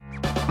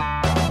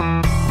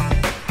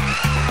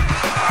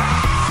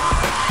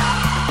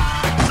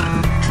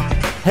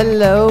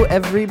Hello,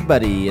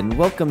 everybody, and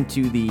welcome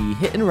to the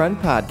Hit and Run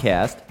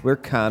podcast, where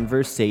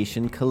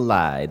conversation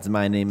collides.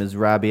 My name is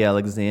Robbie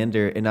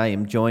Alexander, and I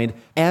am joined,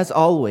 as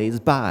always,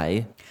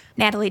 by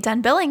Natalie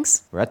Dunn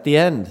Billings. We're at the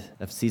end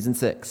of season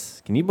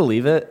 6. Can you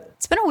believe it?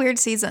 It's been a weird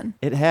season.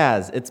 It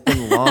has. It's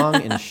been long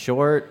and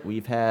short.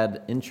 We've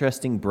had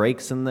interesting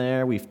breaks in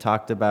there. We've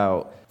talked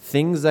about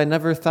things I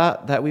never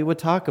thought that we would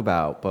talk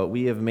about, but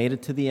we have made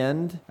it to the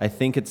end. I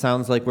think it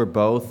sounds like we're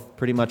both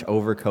pretty much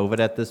over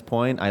COVID at this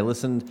point. I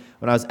listened,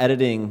 when I was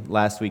editing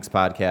last week's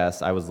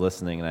podcast, I was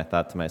listening and I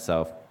thought to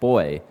myself,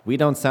 boy, we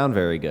don't sound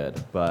very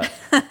good, but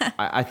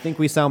I think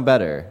we sound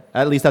better.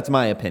 At least that's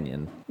my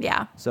opinion.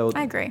 Yeah, So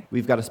I agree.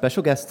 We've got a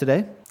special guest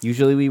today.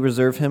 Usually we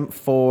reserve him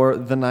for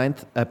the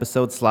 9th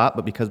episode slot,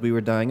 but because we were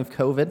dying of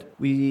COVID,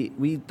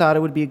 we thought it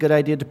would be a good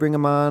idea to bring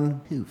him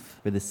on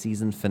for the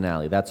season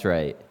finale. That's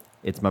right.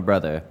 It's my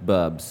brother,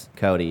 Bubs.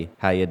 Cody,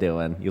 how you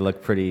doing? You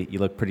look pretty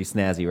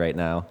snazzy right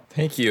now.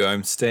 Thank you.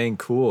 I'm staying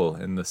cool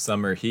in the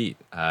summer heat.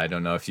 I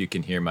don't know if you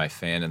can hear my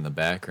fan in the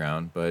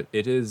background, but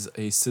it is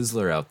a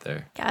sizzler out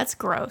there. Yeah, it's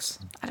gross.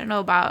 I don't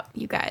know about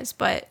you guys,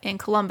 but in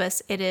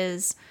Columbus, it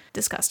is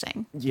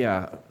disgusting.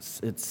 Yeah,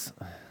 it's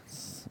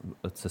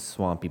a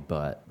swampy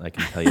butt. I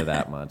can tell you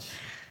that much.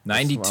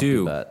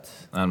 92 butt.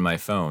 on my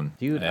phone.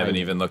 Dude, I haven't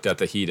even looked at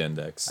the heat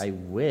index. I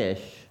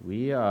wish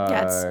we are.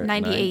 Yeah, it's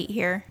 98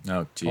 here.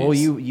 Oh, geez. Oh,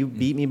 you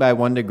beat me by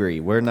 1 degree.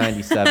 We're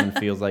 97,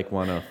 feels like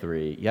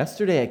 103.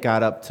 Yesterday it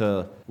got up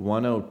to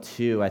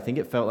 102. I think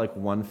it felt like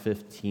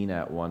 115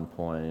 at one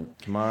point.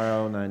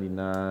 Tomorrow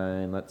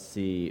 99. Let's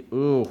see.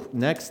 Ooh,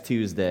 next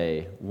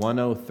Tuesday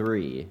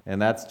 103. And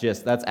that's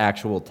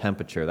actual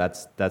temperature.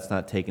 That's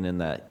not taking in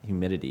that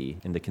humidity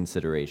into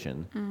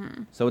consideration.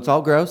 Mm-hmm. So it's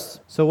all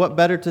gross. So what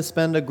better to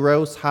spend a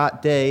gross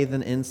hot day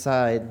than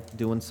inside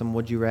doing some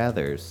would you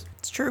rathers?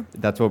 It's true.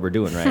 That's what we're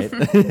doing, right?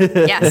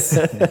 Yes.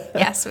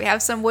 Yes, we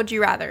have some would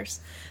you rathers.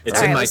 It's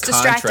Sorry, in I my was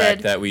contract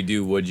distracted. that we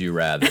do would you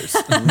rathers.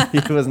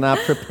 He was not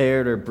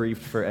prepared or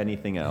briefed for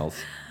anything else.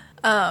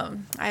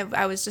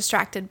 I was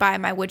distracted by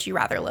my would you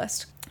rather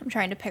list. I'm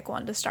trying to pick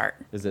one to start.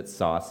 Is it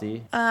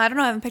saucy? I don't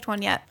know. I haven't picked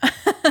one yet.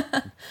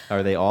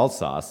 Are they all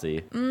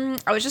saucy?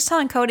 I was just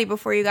telling Cody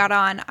before you got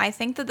on, I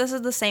think that this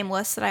is the same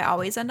list that I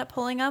always end up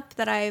pulling up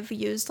that I've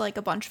used like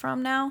a bunch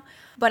from now.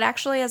 But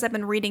actually, as I've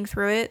been reading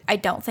through it, I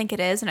don't think it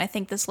is. And I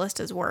think this list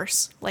is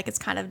worse. Like, it's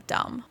kind of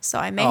dumb. So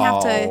I may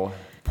have to Oh.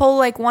 pull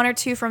like one or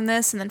two from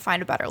this and then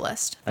find a better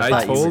list. I I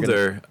thought you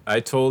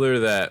were told her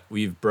that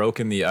we've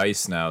broken the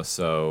ice now,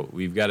 so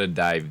we've got to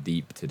dive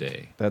deep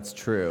today. That's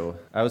true.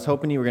 I was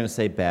hoping you were going to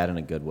say bad in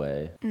a good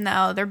way.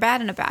 No, they're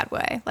bad in a bad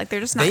way. Like, they're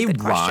just not They good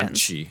questions.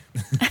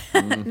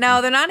 raunchy.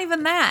 No, they're not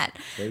even that.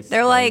 They're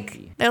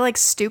spunky. like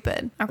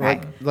stupid.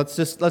 Okay. Well, let's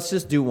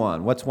just do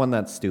one. What's one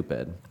that's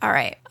stupid? All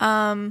right.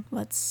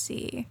 Let's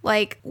see.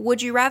 Like,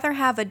 would you rather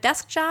have a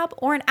desk job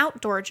or an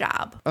outdoor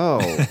job? Oh,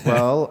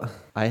 well,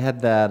 I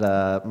had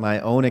that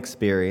my own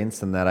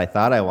experience in that I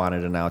thought I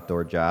wanted an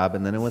outdoor job,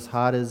 and then it was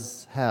hot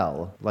as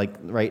hell, like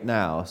right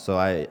now. So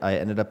I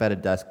ended up at a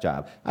desk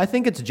job. I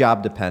think it's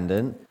job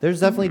dependent. There's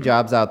definitely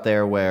jobs out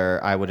there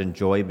where I would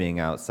enjoy being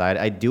outside.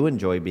 I do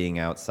enjoy being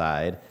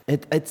outside.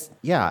 It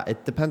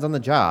depends on the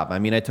job. I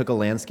mean, I took a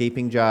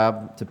landscaping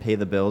job to pay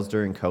the bills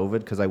during COVID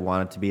because I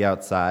wanted to be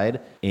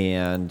outside,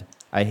 and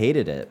I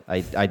hated it.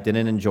 I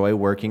didn't enjoy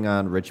working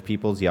on rich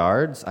people's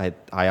yards.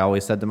 I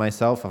always said to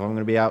myself, if I'm going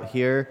to be out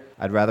here,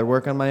 I'd rather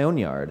work on my own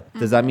yard.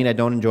 Does that mean I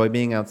don't enjoy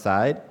being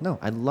outside? No,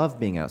 I love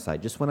being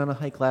outside. Just went on a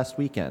hike last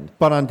weekend.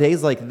 But on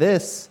days like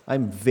this,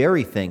 I'm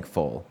very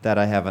thankful that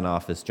I have an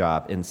office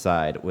job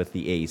inside with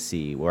the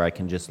AC where I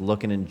can just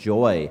look and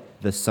enjoy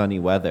the sunny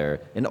weather.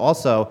 And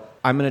also,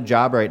 I'm in a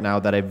job right now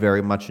that I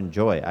very much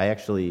enjoy. I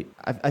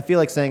feel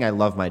like saying I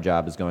love my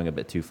job is going a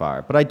bit too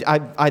far. But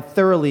I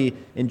thoroughly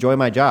enjoy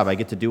my job. I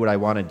get to do what I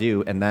want to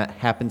do, and that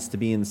happens to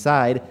be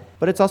inside.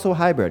 But it's also a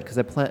hybrid because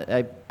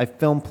I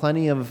film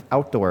plenty of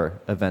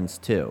outdoor events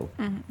too.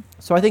 Mm-hmm.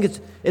 So I think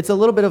it's a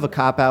little bit of a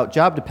cop-out,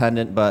 job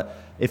dependent, but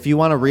if you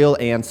want a real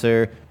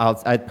answer,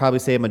 I'd probably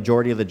say a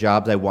majority of the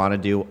jobs I want to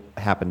do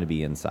happen to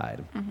be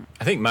inside. Mm-hmm.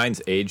 I think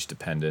mine's age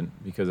dependent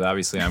because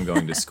obviously I'm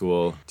going to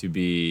school to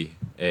be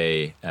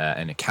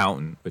an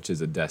accountant, which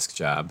is a desk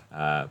job.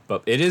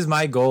 But it is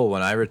my goal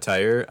when I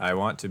retire. I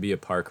want to be a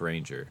park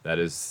ranger. That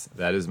is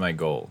my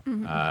goal.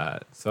 Mm-hmm.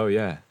 So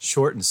yeah,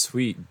 short and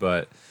sweet.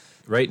 But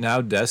right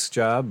now, desk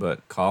job.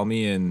 But call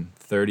me in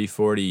 30,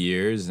 40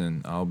 years,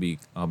 and I'll be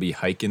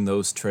hiking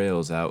those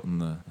trails out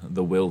in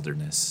the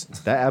wilderness.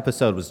 That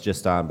episode was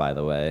just on, by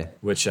the way.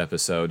 Which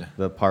episode?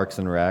 The Parks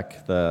and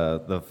Rec,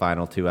 the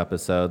final 2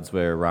 episodes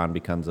where Ron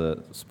becomes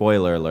a,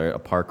 spoiler alert, a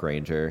park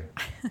ranger.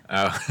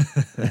 Oh.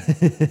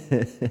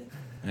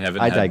 I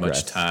haven't I had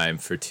digress. much time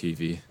for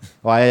TV.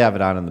 Well, I have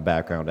it on in the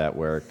background at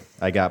work.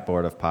 I got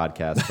bored of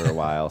podcasts for a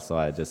while, so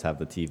I just have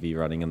the TV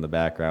running in the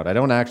background. I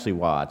don't actually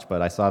watch,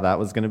 but I saw that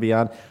was going to be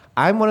on.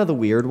 I'm one of the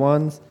weird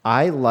ones.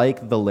 I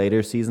like the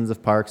later seasons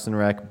of Parks and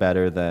Rec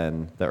better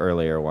than the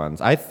earlier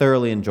ones. I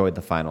thoroughly enjoyed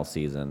the final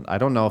season. I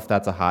don't know if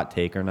that's a hot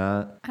take or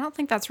not. I don't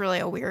think that's really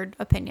a weird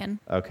opinion.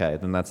 Okay,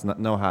 then that's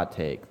no hot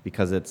take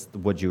because it's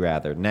would you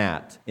rather.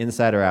 Nat,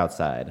 inside or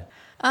outside?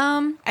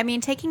 I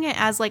mean, taking it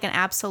as like an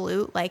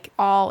absolute, like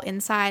all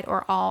inside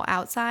or all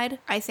outside,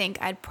 I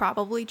think I'd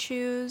probably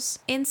choose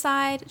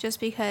inside just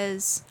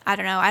because, I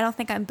don't know, I don't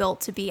think I'm built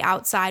to be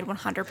outside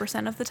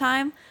 100% of the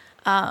time.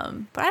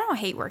 But I don't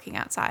hate working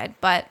outside,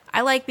 but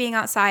I like being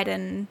outside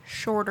in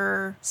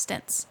shorter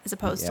stints as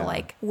opposed to Yeah.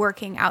 like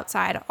working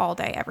outside all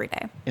day, every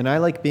day. And I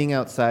like being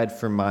outside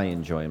for my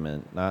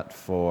enjoyment, not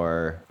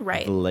for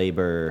Right. the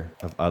labor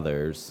of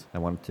others. I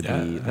want it to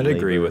Yeah, be the I'd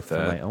agree labor with for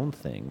that. my own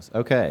things.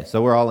 Okay,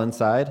 so we're all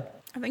inside?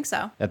 I think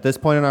so. At this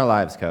point in our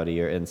lives, Cody,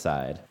 you're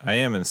inside. I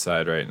am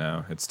inside right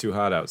now. It's too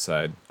hot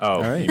outside.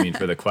 Oh, right. you mean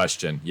for the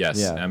question? Yes,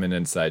 Yeah. I'm an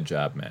inside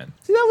job man.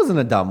 See, that wasn't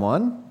a dumb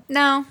one.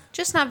 No,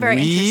 just not very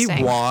We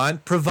interesting.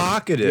 want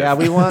provocative. Yeah,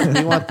 we want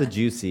the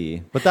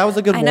juicy. But that was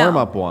a good I know.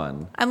 warm-up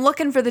one. I'm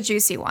looking for the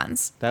juicy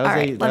ones. That was All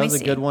right, a let that me was a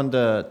see. good one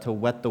to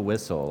wet the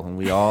whistle, and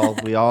we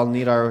all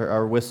need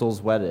our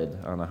whistles wetted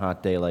on a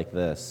hot day like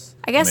this.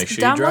 I guess Make sure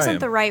you dumb dry wasn't 'em.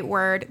 the right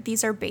word.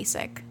 These are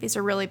basic. These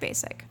are really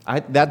basic.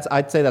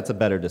 I'd say that's a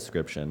better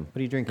description. What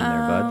are you drinking there,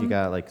 bud? You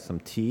got like some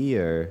tea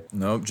or?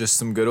 Nope, just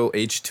some good old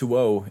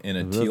H2O in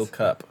a teal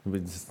cup.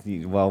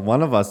 Well,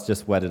 one of us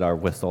just wetted our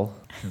whistle.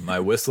 My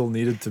whistle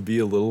needed to be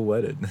a little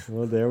wetted.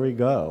 Well, there we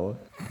go.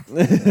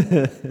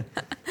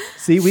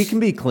 See, we can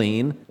be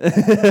clean.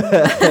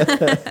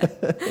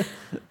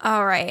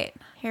 All right.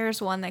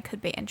 Here's one that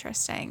could be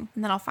interesting,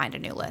 and then I'll find a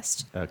new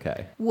list.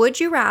 Okay. Would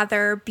you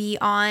rather be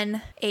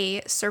on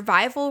a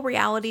survival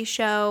reality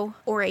show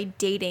or a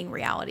dating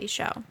reality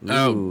show?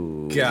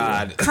 Oh,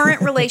 God.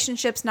 Current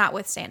relationships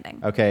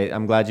notwithstanding. Okay,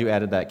 I'm glad you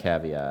added that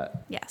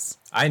caveat. Yes.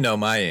 I know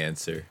my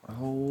answer.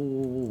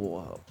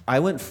 Oh, I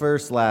went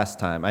first last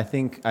time. I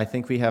think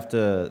we have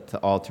to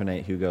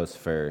alternate who goes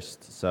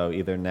first. So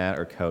either Nat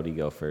or Cody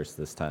go first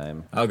this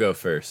time. I'll go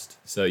first.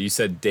 So you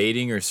said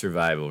dating or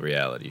survival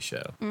reality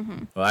show.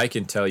 Mm-hmm. Well, I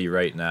can tell you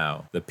right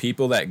now, the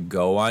people that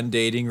go on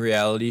dating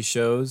reality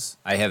shows,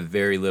 I have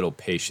very little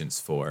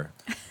patience for.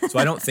 So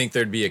I don't think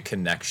there'd be a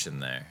connection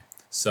there.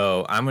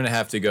 So I'm going to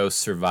have to go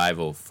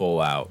survival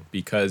full out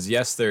because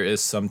yes, there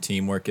is some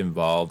teamwork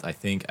involved. I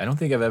don't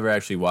think I've ever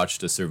actually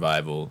watched a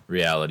survival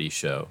reality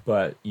show,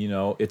 but you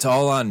know, it's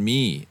all on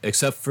me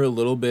except for a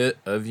little bit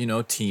of, you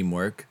know,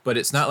 teamwork, but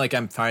it's not like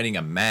I'm finding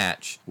a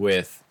match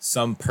with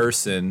some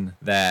person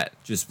that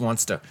just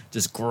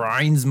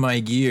grinds my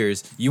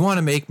gears. You want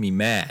to make me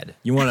mad.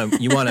 You want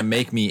to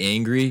make me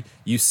angry.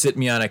 You sit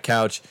me on a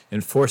couch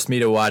and force me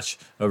to watch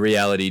a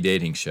reality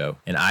dating show,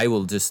 and I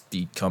will just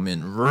become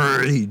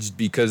enraged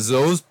because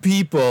those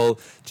people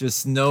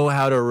just know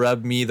how to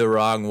rub me the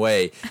wrong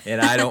way,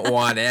 and I don't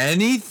want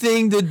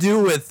anything to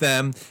do with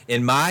them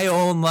in my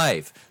own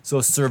life.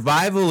 So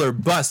survival or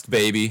bust,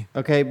 baby.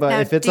 Okay, but Now,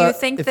 if it's do you a,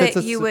 think if that it's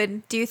a, you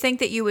would? Do you think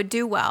that you would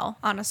do well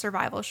on a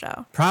survival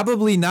show?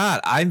 Probably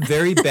not. I'm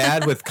very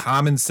bad with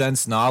common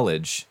sense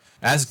knowledge.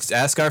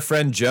 Ask our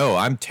friend Joe.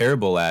 I'm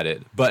terrible at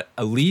it, but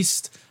at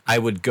least I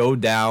would go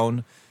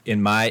down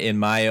in my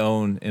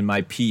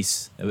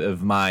peace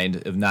of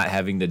mind of not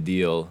having to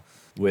deal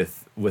with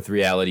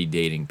reality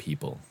dating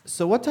people.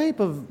 So what type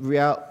of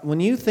when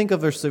you think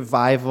of a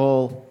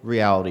survival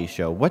reality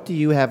show, what do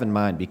you have in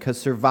mind? Because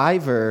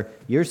Survivor,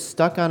 you're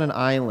stuck on an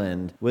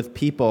island with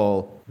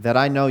people that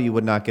I know you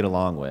would not get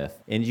along with,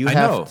 and you I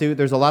have know. to.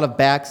 There's a lot of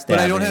backstabbing But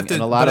I don't have to.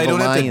 and a lot But I of don't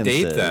have to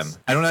alliances. date them.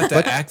 I don't have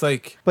to act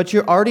like. But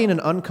you're already in an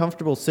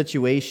uncomfortable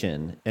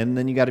situation, and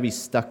then you got to be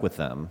stuck with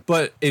them.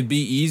 But it'd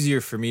be easier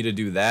for me to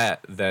do that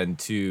than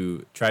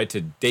to try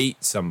to date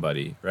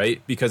somebody,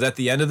 right? Because at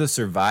the end of the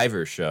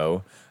Survivor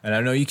show, and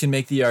I know you can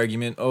make the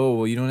argument, oh,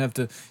 well, you don't have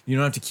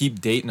to keep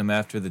dating them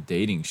after the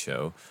dating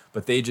show.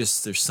 But there's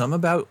some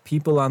about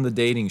people on the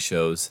dating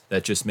shows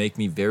that just make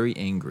me very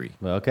angry.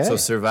 Okay. So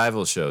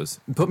survival shows.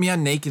 Put me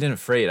on Naked and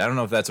Afraid. I don't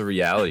know if that's a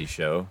reality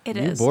show. It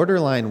You is.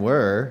 borderline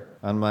were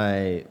on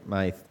my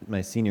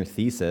senior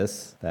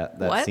thesis, that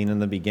What? scene in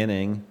the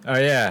beginning Oh,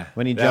 yeah.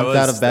 when he That jumped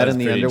out of bed that was in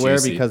the pretty underwear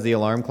juicy. because the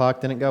alarm clock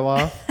didn't go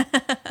off.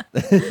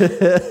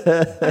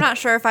 I'm not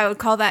sure if I would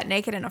call that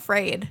naked and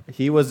afraid.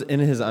 He was in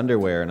his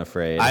underwear and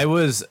afraid. I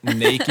was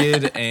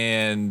naked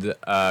and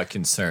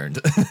concerned.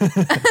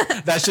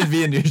 That should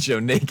be a new show,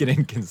 Naked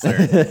and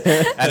Concerned.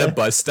 At a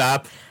bus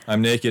stop,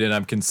 I'm naked and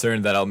I'm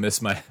concerned that I'll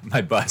miss my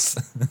bus.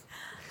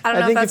 I don't I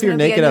know think if that's if you're going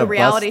to be naked a at a new bus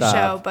reality stop-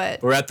 show,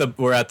 but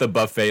We're at the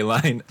buffet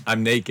line.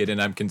 I'm naked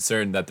and I'm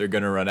concerned that they're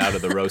gonna run out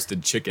of the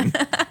roasted chicken.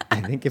 I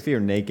think if you're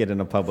naked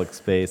in a public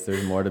space,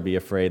 there's more to be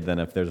afraid than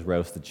if there's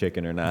roasted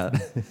chicken or not.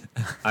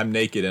 I'm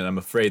naked and I'm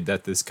afraid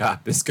that this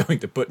cop is going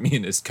to put me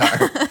in his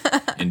car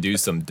and do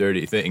some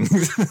dirty things.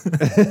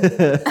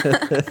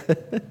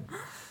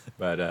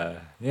 But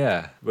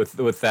yeah,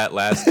 with that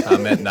last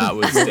comment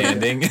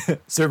notwithstanding,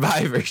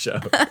 Survivor show.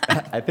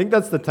 I think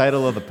that's the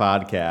title of the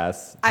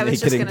podcast. I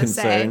was just Naked and gonna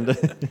say.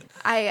 Concerned.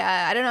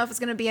 I don't know if it's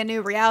going to be a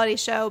new reality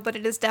show, but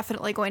it is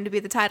definitely going to be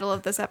the title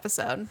of this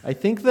episode. I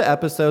think the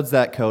episodes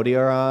that Cody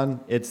are on,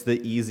 it's the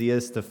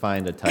easiest to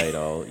find a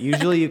title.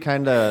 Usually you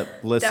kind of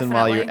listen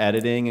while you're Definitely.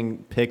 editing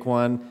and pick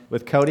one.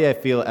 With Cody, I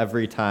feel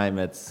every time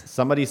it's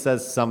somebody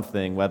says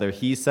something, whether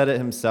he said it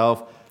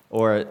himself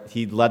or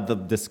he led the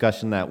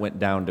discussion that went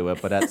down to it.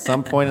 But at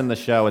some point in the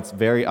show, it's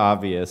very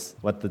obvious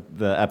what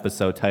the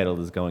episode title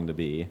is going to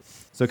be.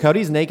 So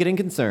Cody's naked and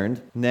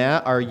concerned.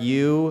 Nat, are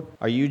you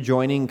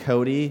joining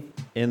Cody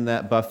in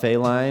that buffet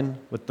line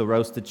with the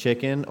roasted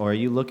chicken, or are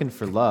you looking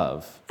for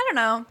love? I don't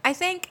know. I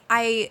think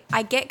I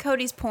get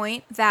Cody's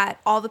point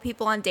that all the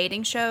people on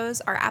dating shows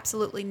are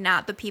absolutely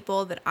not the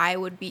people that I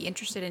would be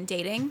interested in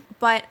dating.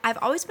 But I've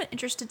always been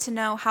interested to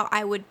know how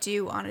I would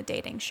do on a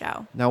dating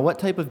show. Now, what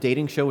type of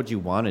dating show would you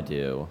want to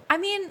do? I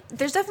mean,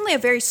 there's definitely a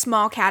very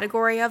small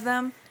category of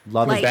them.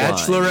 Love Like- is Blind.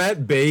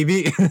 Bachelorette,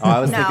 baby. Oh, I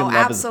was thinking No, Love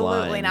absolutely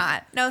is Blind.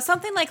 not. No,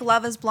 something like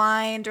Love is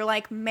Blind or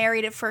like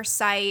Married at First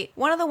Sight.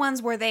 One of the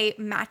ones where they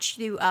match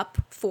you up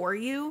for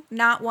you.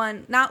 Not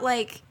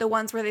like the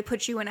ones where they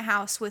put you in a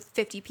house with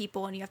 50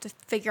 people and you have to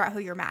figure out who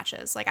your match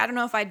is. Like, I don't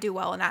know if I'd do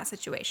well in that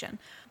situation.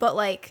 But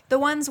like the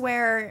ones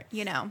where,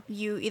 you know,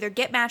 you either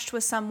get matched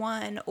with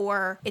someone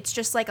or it's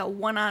just like a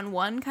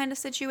one-on-one kind of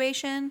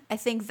situation. I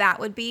think that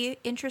would be an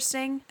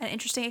interesting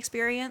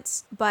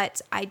experience. But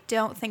I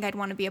don't think I'd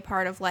want to be a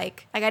part of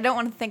like I don't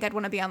want to think I'd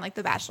want to be on like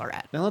The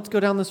Bachelorette. Now let's go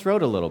down this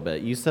road a little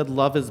bit. You said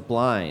Love is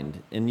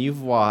Blind, and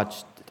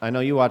I know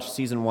you watched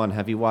season 1.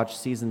 Have you watched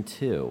season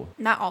 2?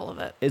 Not all of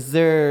it.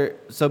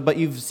 But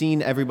you've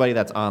seen everybody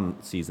that's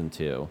on season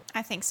 2.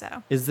 I think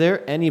so. Is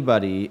there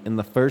anybody in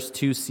the first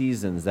 2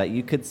 seasons that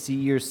you could see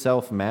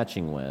yourself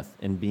matching with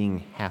and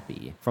being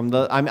happy?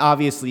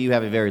 Obviously you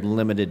have a very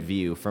limited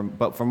view,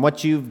 but from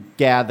what you've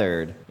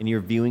gathered in your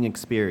viewing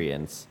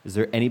experience, is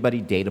there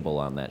anybody dateable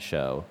on that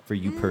show for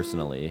you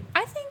personally?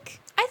 I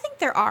think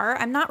there are.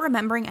 I'm not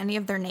remembering any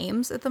of their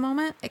names at the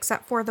moment,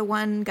 except for the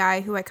one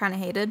guy who I kind of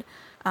hated.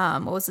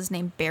 What was his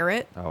name?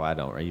 Barrett. Oh, I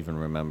don't even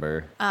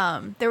remember.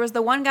 There was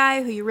the one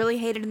guy who you really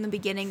hated in the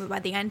beginning, but by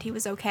the end he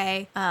was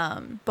okay.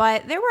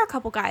 But there were a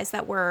couple guys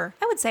that were,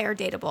 I would say, are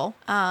dateable.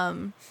 I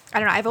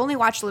don't know. I've only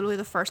watched literally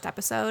the first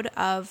episode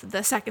of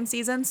the second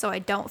season, so I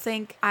don't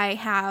think I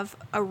have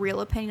a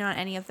real opinion on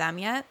any of them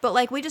yet. But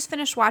like, we just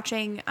finished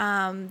watching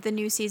the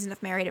new season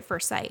of Married at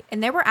First Sight,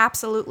 and there were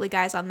absolutely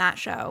guys on that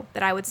show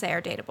that I would say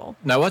are dateable.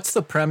 Now, what's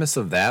the premise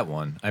of that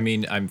one? I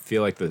mean, I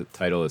feel like the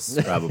title is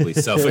probably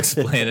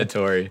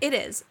self-explanatory. It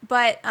is,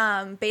 but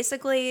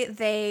basically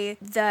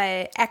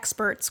the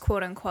experts,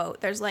 quote unquote,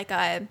 there's like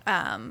a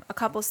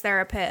couples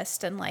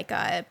therapist and like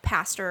a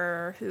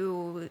pastor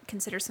who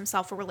considers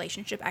himself a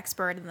relationship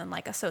expert, and then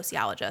like a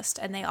sociologist,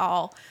 and they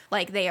all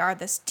they are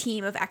this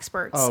team of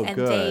experts. Oh, and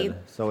good.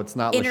 So it's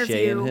not Lachey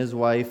interview- and his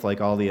wife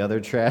like all the other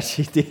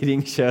trashy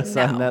dating shows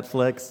on No.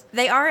 Netflix.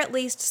 They are at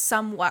least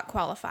somewhat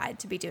qualified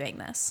to be doing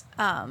this.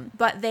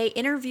 But they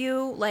interview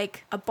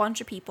like a bunch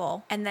of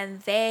people, and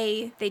then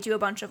they do a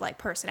bunch of like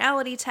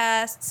personality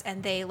tests,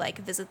 and they like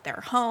visit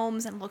their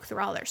homes and look through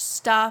all their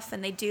stuff,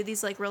 and they do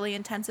these like really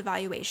intense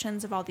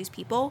evaluations of all these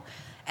people,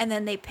 and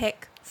then they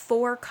pick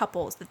 4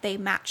 couples that they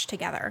match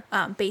together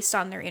based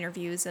on their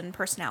interviews and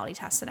personality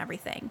tests and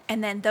everything.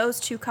 And then those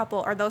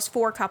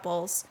 4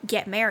 couples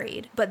get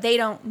married, but they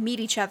don't meet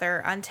each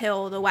other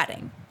until the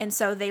wedding. And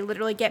so they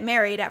literally get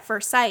married at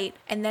first sight,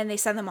 and then they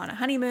send them on a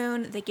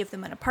honeymoon. They give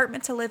them an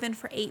apartment to live in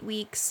for 8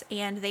 weeks,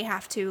 and they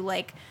have to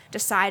like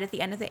decide at the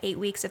end of the 8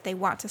 weeks if they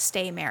want to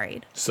stay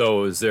married.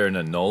 So is there an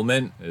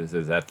annulment? Is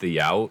that the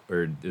out,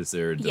 or is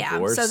there a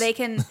divorce? Yeah, so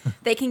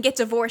they can get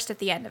divorced at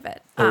the end of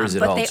it. Or is it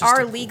but all they just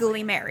are a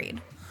legally married.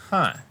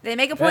 Huh. They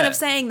make a point Yeah. of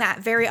saying that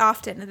very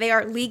often. They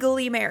are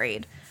legally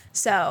married.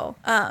 So,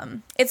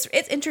 it's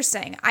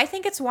interesting. I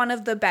think it's one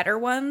of the better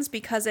ones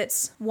because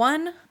this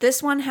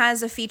one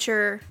has a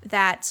feature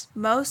that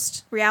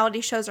most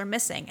reality shows are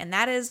missing, and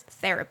that is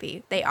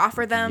therapy. They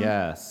offer them,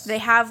 Yes. they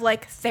have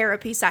like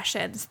therapy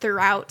sessions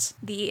throughout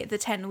the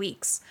 10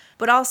 weeks.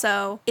 But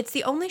also, it's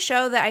the only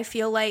show that I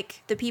feel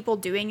like the people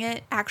doing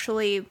it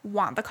actually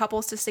want the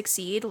couples to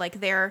succeed. Like,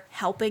 they're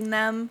helping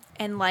them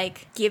and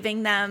like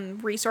giving them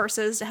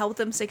resources to help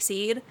them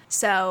succeed.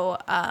 So,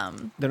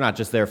 They're not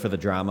just there for the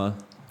drama.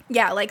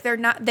 yeah, like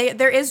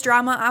there is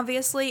drama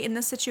obviously in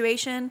this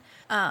situation,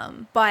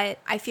 but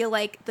I feel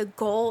like the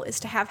goal is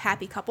to have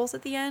happy couples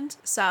at the end,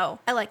 so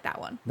I like that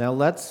one. Now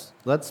let's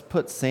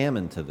put Sam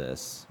into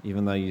this,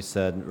 even though you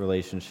said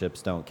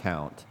relationships don't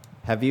count.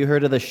 Have you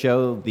heard of the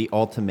show The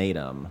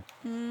Ultimatum?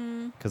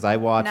 Because I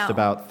watched No.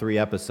 about 3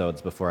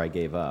 episodes before I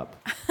gave up.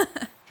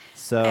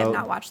 So I have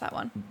not watched that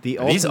one. The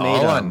Are these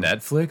Ultimatum. all on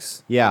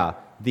Netflix? Yeah.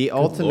 The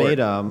Lord.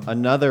 Ultimatum,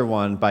 another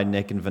one by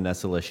Nick and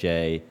Vanessa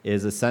Lachey,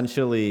 is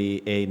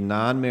essentially a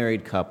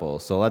non-married couple.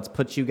 So let's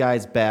put you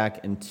guys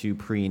back into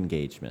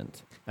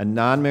pre-engagement. a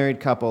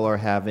non-married couple are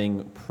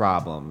having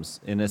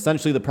problems. And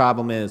essentially the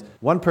problem is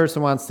one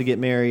person wants to get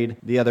married,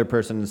 the other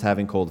person is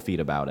having cold feet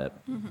about it.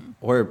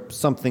 Or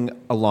something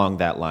along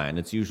that line.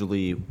 It's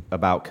usually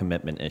about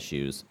commitment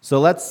issues. So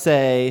let's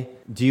say,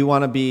 do you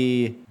want to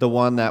be the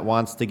one that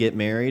wants to get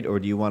married, or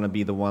do you want to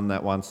be the one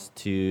that wants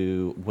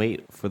to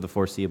wait for the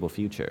foreseeable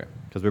future?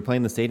 Because we're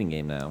playing this dating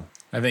game now.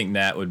 I think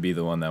Nat would be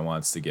the one that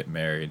wants to get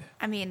married.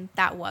 I mean,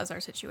 that was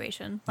our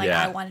situation. Like,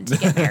 Yeah. I wanted to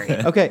get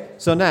married. Okay,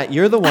 so Nat,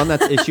 you're the one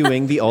that's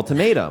issuing the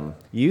ultimatum.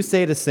 You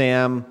say to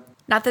Sam,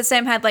 Not that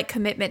Sam had like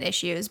commitment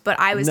issues, but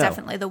I was No.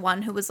 definitely the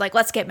one who was like,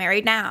 let's get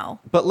married now.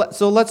 but let's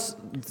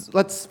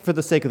for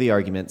the sake of the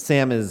argument,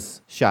 Sam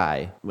is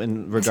shy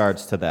in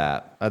regards to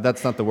that.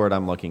 That's not the word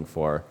I'm looking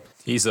for.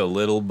 He's a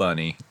little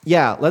bunny.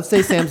 Yeah, let's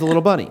say Sam's a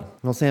little bunny.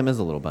 Well, Sam is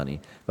a little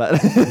bunny, but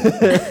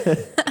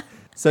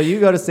so you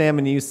go to Sam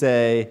and you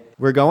say,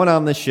 "We're going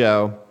on this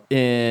show,"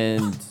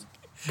 and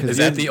Is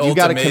that the you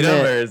gotta ultimatum,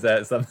 commit. or is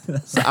that something?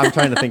 So I'm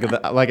trying to think of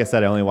it. Like I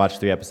said, I only watched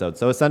 3 episodes.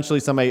 So essentially,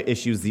 somebody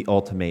issues the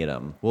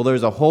ultimatum. Well,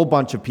 there's a whole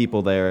bunch of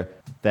people there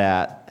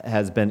that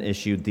has been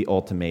issued the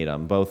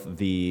ultimatum, both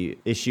the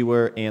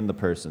issuer and the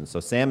person. So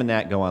Sam and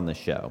Nat go on the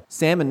show.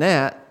 Sam and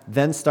Nat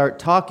then start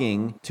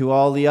talking to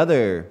all the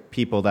other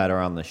people that are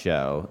on the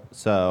show.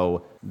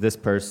 So this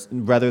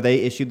person, whether they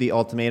issued the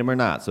ultimatum or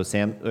not. So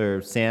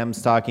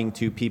Sam's talking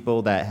to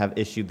people that have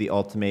issued the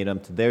ultimatum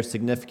to their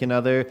significant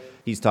other.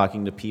 He's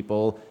talking to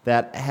people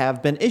that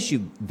have been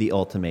issued the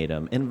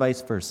ultimatum, and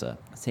vice versa.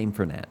 Same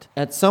for Nat.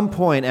 At some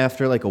point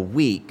after like a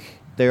week,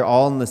 they're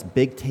all on this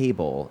big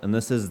table, and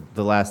this is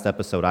the last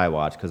episode I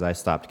watched because I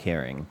stopped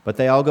caring. But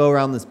they all go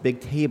around this big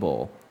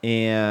table,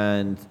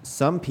 and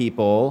some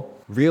people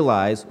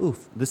realize,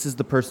 oof, this is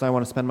the person I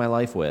want to spend my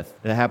life with.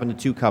 It happened to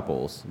 2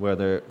 couples where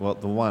the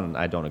one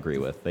I don't agree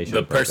with. They should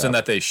The person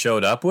that they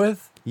showed up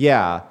with?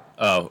 Yeah.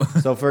 Oh.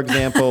 So for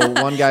example,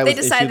 one guy They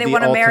was decided issued they the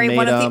want to marry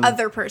one of the ultimatum.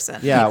 other person.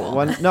 Yeah,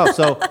 people.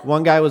 so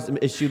one guy was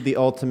issued the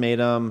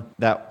ultimatum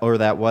that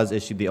was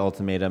issued the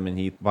ultimatum,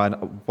 and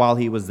while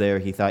he was there,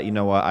 he thought, you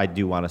know what, I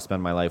do want to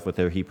spend my life with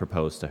her. He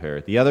proposed to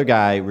her. The other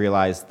guy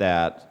realized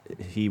that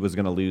he was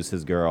going to lose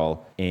his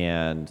girl,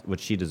 and which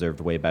she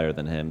deserved way better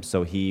than him.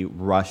 So he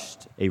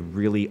rushed a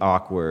really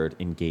awkward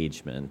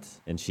engagement,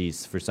 and she,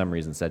 for some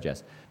reason, said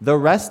yes. The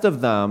rest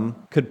of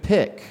them could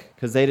pick.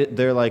 Because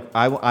they're like,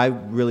 I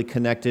really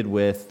connected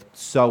with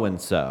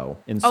so-and-so.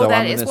 And so that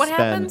I'm is gonna what spend,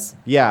 happens?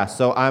 Yeah,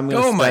 so I'm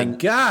going to Oh my spend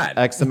God.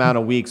 X amount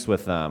of weeks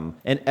with them.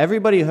 And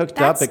everybody hooked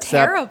That's up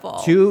except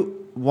terrible.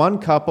 one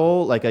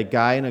couple, like a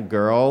guy and a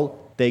girl,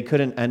 they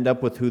couldn't end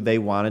up with who they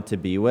wanted to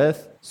be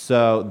with.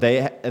 So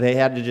they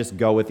had to just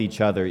go with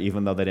each other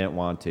even though they didn't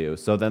want to.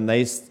 So then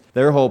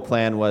their whole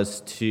plan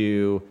was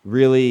to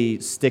really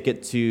stick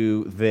it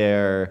to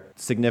their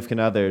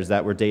significant others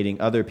that were dating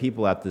other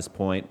people at this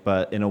point,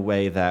 but in a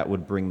way that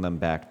would bring them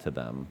back to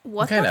them.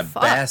 What kind the of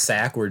fuck?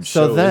 bass-ackward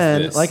So show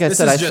then, is this? like I This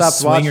said, is I just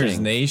stopped Swingers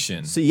watching.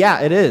 Nation. So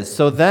yeah, it is.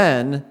 So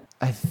then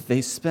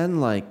they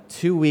spend like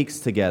 2 weeks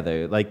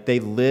together. Like they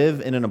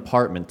live in an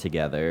apartment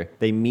together.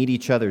 They meet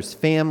each other's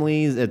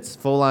families. It's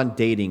full-on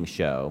dating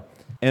show.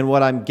 And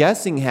what I'm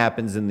guessing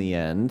happens in the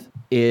end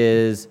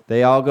is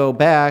they all go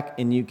back,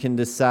 and you can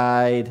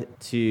decide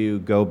to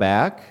go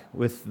back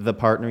with the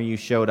partner you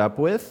showed up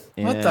with.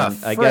 And What the I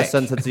frick? guess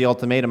since it's the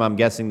ultimatum, I'm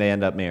guessing they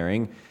end up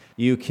marrying.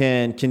 You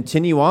can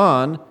continue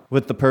on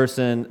with the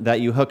person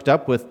that you hooked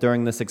up with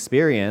during this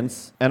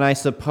experience. And I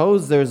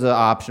suppose there's an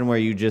option where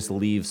you just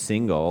leave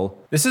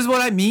single. This is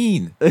what I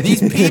mean.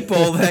 These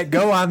people that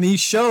go on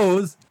these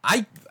shows,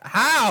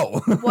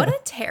 how? What a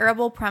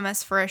terrible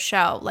premise for a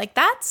show. Like,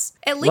 that's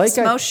at least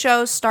Like most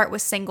shows start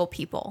with single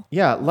people.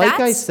 Yeah, like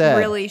I That's said,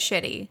 really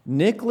shitty.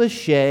 Nick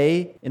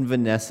Lachey and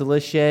Vanessa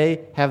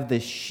Lachey have the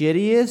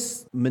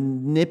shittiest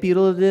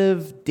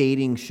manipulative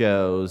dating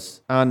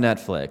shows on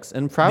Netflix,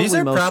 and probably These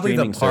are most probably the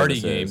streaming party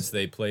services. games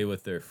they play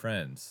with their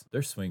friends.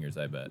 They're swingers,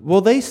 I bet.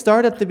 Well, they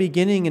start at the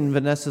beginning, and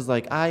Vanessa's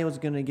like, I was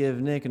going to give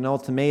Nick an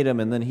ultimatum,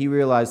 and then he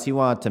realized he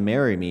wanted to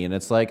marry me. And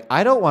it's like,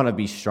 I don't want to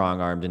be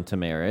strong-armed into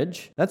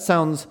marriage. That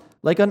sounds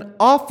like an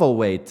awful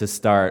way to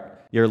start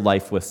your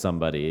life with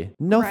somebody.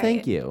 No, Right.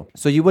 thank you.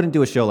 So you wouldn't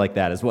do a show like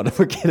that, is what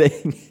we're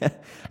kidding.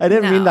 I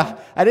didn't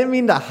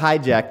mean to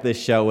hijack this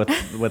show with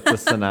the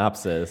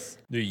synopsis.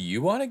 Do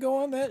you want to go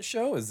on that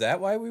show? Is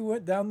that why we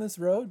went down this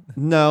road?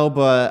 No,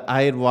 but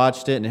I had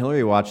watched it, and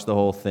Hillary watched the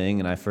whole thing,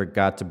 and I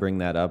forgot to bring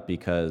that up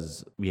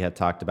because we had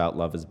talked about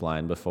Love is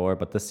Blind before,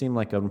 but this seemed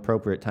like an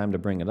appropriate time to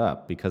bring it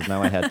up because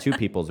now I had 2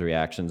 people's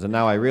reactions, and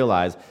now I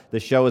realize the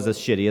show is as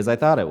shitty as I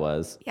thought it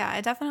was. Yeah,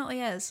 it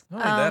definitely is.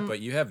 Not only that, but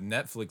you have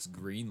Netflix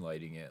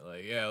greenlighting it.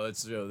 Like, yeah,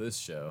 let's show this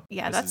show.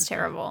 Yeah, This that's is great.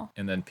 terrible.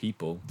 And then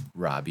people,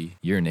 Robbie,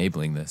 you're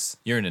enabling this.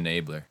 You're an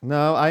enabler.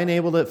 No, I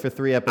enabled it for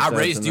 3 episodes,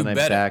 raised and you then I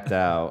better. backed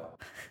out.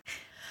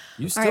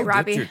 You All still right,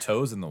 Robbie. dipped your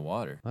toes in the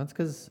water. Well, that's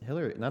because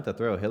Hillary, not to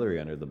throw Hillary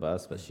under the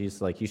bus, but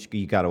she's like,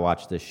 you got to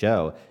watch this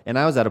show. And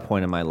I was at a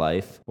point in my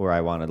life where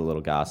I wanted a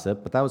little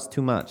gossip, but that was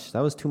too much. That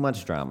was too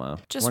much drama.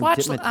 Just I wanna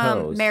watch dip my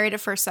toes. Married at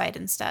First Sight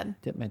instead.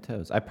 Dip my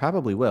toes. I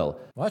probably will.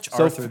 Watch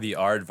So Arthur the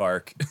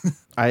Aardvark.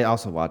 I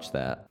also watched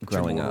that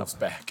growing Jim up. Wolf's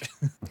back.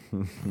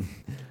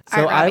 So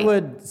All right,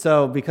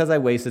 Robbie. because I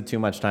wasted too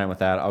much time with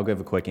that, I'll give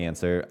a quick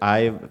answer.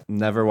 I've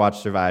never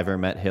watched Survivor,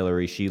 met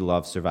Hillary. She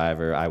loves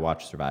Survivor. I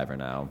watch Survivor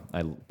now.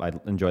 I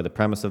enjoy the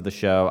premise of the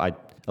show.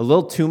 A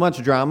little too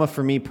much drama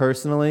for me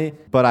personally,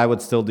 but I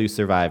would still do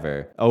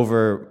Survivor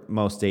over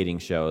most dating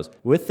shows.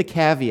 With the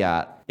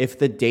caveat, if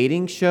the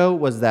dating show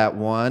was that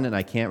one, and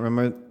I can't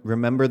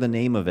remember the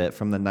name of it,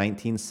 from the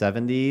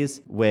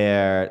 1970s,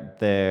 where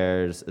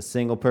there's a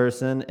single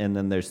person and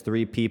then there's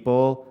three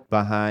people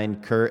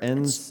behind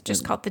curtains.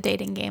 Just called The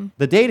Dating Game.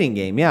 The Dating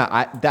Game,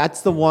 yeah.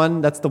 That's the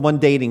one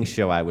dating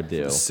show I would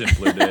do.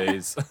 Simpler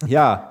days.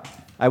 Yeah.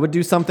 I would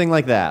do something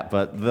like that,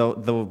 but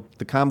the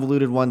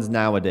convoluted ones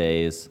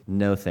nowadays,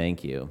 no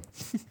thank you.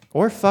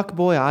 Or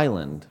Fuckboy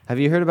Island. Have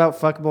you heard about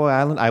Fuckboy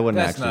Island? I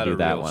wouldn't That's actually not do a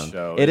that real one.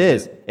 show, It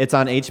is is. It's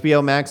on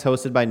HBO Max,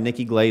 hosted by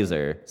Nikki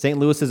Glazer. St.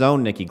 Louis's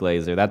own Nikki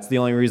Glazer. That's the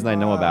only reason I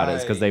know about it,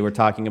 is because they were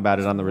talking about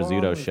it on the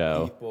Rizzuto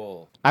show.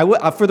 People. I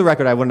would, for the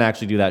record, I wouldn't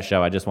actually do that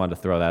show. I just wanted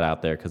to throw that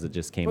out there because it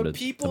just came But to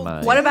people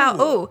mind. What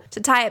about, to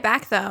tie it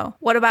back though,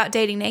 what about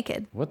Dating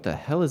Naked? What the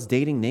hell is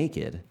dating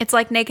naked? It's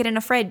like Naked and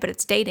Afraid, but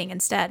it's dating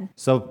instead.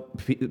 So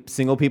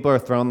single people are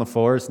thrown the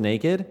forest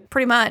naked?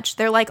 Pretty much.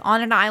 They're like on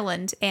an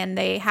island and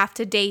they have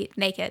to date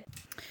naked.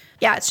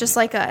 Yeah, it's just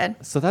like a...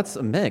 So that's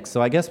a mix.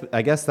 So I guess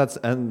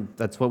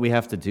that's what we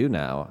have to do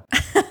now.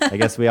 I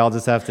guess we all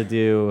just have to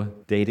do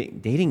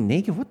dating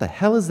naked. What the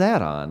hell is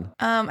that on?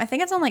 I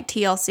think it's on like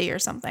TLC or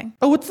something.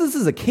 Oh, this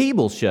is a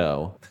cable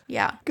show.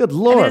 Yeah. Good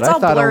lord! it's I all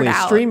thought blurred only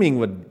out, streaming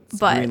would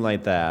but-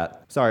 greenlight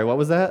that. Sorry, what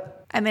was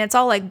that? I mean, it's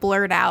all like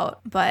blurred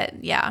out,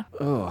 but yeah.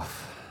 Oh,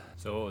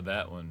 So what would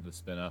that one, the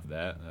spin off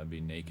that? That'd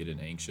be Naked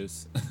and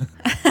Anxious.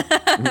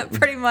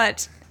 Pretty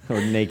much. or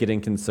Naked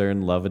and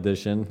Concerned Love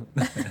Edition.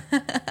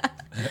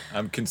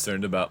 I'm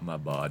concerned about my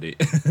body.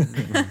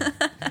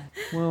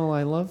 Well,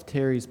 I love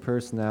Terry's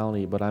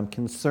personality, but I'm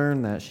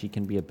concerned that she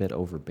can be a bit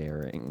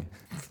overbearing.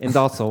 And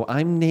also,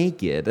 I'm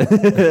naked.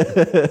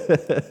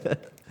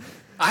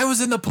 I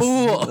was in the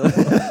pool.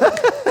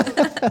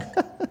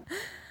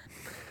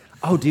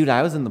 Oh, dude,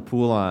 I was in the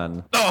pool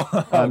on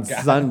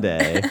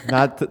Sunday.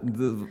 Not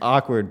the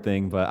awkward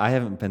thing, but I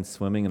haven't been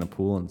swimming in a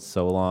pool in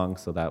so long,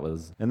 so that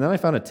was... And then I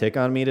found a tick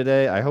on me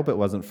today. I hope it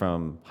wasn't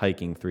from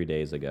hiking 3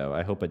 days ago.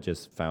 I hope it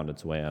just found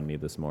its way on me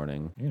this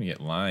morning. You're gonna get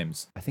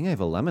limes. I think I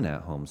have a lemon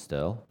at home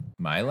still.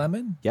 My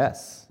lemon?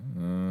 Yes.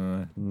 You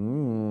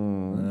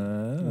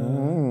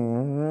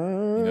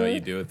know what you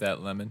do with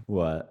that lemon?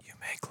 What? You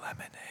make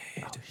lemonade.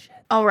 Oh, shit.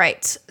 All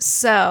right.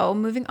 So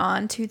moving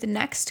on to the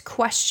next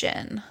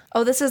question.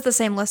 Oh, this is the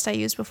same list I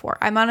used before.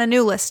 I'm on a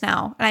new list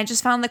now, and I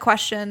just found the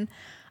question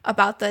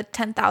about the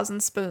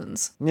 10,000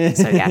 spoons. So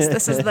yes,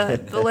 this is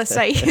the list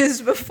I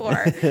used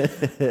before.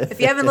 If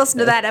you haven't listened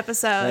to that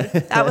episode,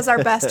 that was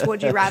our best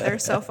Would You Rather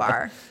so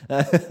far.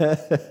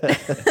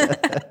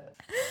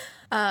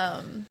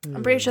 I'm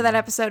pretty sure that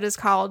episode is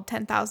called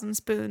 10,000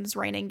 Spoons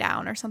Raining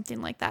Down or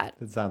something like that.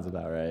 It sounds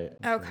about right.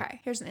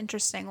 Okay, here's an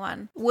interesting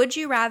one. Would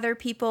you rather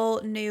people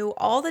knew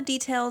all the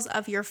details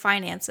of your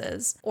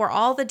finances or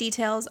all the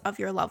details of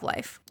your love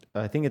life?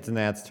 I think it's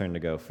Nat's turn to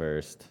go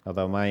first,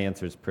 although my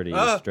answer is pretty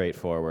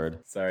straightforward.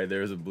 Sorry,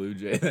 there was a blue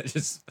jay that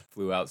just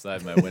flew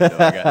outside my window.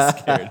 I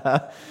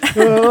got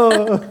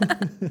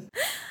scared.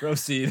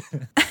 Proceed.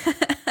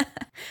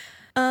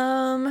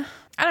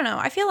 I don't know.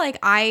 I feel like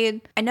I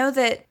know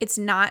that it's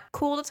not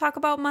cool to talk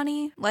about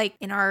money, like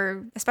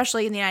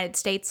especially in the United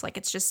States, like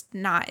it's just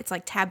not, it's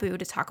like taboo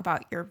to talk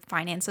about your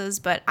finances,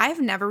 but I've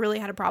never really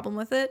had a problem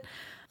with it.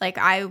 Like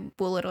I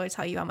will literally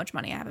tell you how much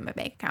money I have in my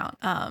bank account,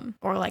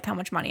 or like how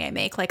much money I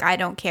make. Like I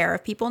don't care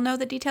if people know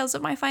the details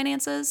of my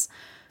finances.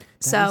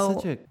 That is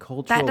such a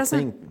cultural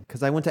thing,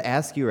 because I went to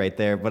ask you right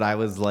there, but I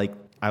was like,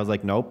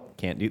 nope,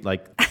 can't do,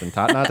 like, been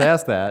taught not to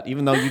ask that,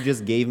 even though you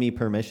just gave me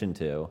permission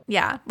to.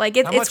 Yeah, like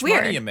How it's much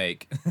weird. money you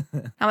make?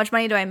 How much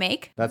money do I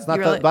make? That's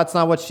not that's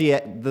not what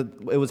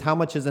it was how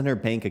much is in her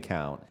bank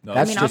account. No,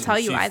 That's I mean, I'll tell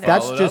you either.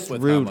 That's followed just up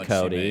with how rude, much she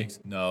Cody. makes.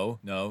 No,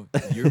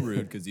 you're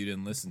rude because you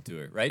didn't listen to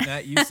her. Right,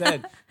 Nat? You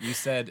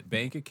said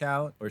bank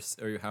account or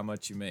how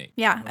much you make.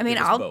 Yeah, I mean,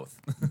 Give us both.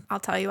 I'll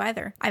tell you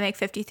either. I make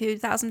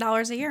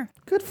 $52,000 a year.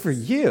 Good for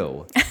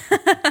you.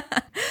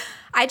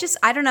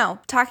 I don't know.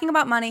 Talking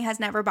about money has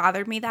never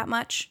bothered me that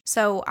much.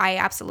 So I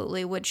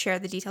absolutely would share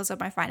the details of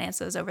my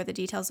finances over the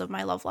details of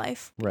my love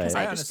life. Because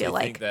Right. I I just honestly feel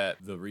like, think that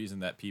the reason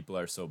that people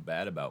are so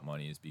bad about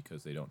money is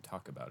because they don't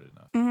talk about it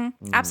enough.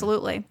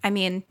 absolutely. I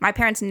mean, my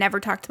parents never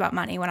talked about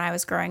money when I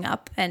was growing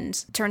up.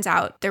 And turns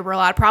out there were a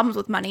lot of problems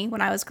with money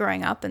when I was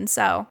growing up. And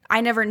so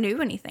I never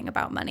knew anything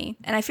about money.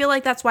 And I feel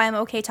like that's why I'm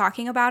okay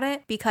talking about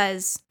it,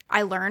 because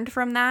I learned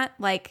from that.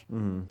 Like,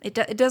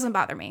 it doesn't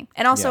bother me.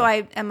 And also, Yeah.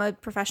 I am a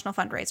professional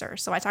fundraiser,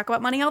 so I talk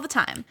about money all the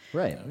time.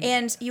 Right.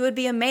 And you would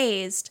be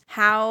amazed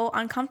how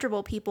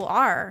uncomfortable people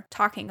are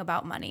talking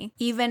about money,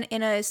 even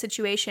in a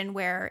situation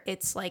where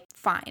it's like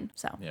fine.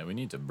 So Yeah, we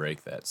need to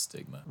break that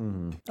stigma.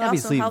 it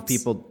Obviously, also helps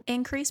people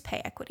increase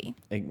pay equity.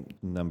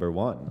 number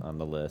one on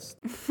the list.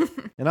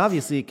 And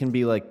obviously it can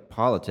be like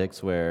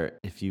politics where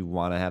if you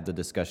want to have the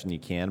discussion you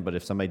can, but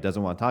if somebody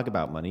doesn't want to talk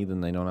about money,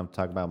 then they don't have to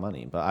talk about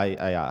money. But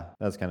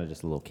that's kind of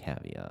just a little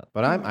caveat.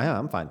 But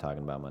I'm fine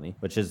talking about money,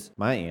 which is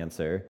my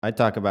answer. I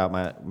talk about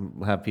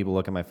have people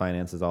look at my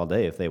finances all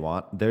day if they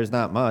want. There's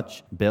not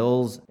much.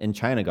 Bills and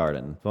China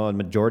Garden. So a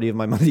majority of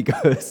my money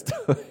goes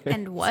to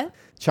And what?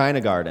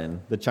 China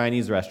Garden, the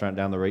Chinese restaurant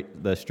down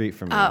the street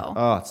from me.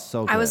 Oh. It's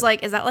so good. I was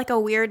like, is that like a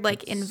weird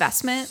like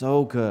investment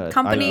so good.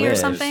 company I or wish.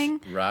 something?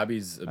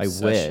 Robbie's I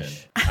obsession.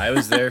 wish. I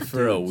was there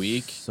for a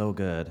week So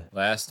good.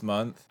 last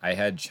month. I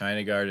had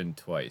China Garden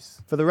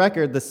twice. For the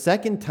record, the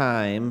second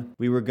time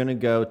we were going to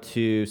go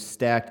to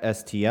Stacked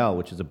STL,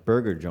 which is a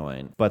burger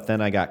joint, but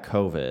then I got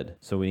COVID.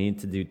 So we need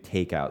to do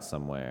takeout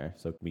somewhere.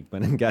 So we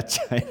went and got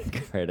China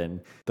Garden.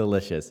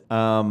 Delicious.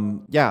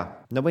 Yeah,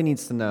 nobody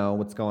needs to know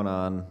what's going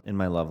on in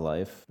my love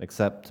life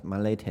except my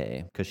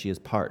lady, because she is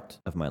part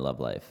of my love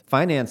life.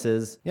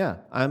 Finances, yeah,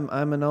 I'm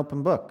an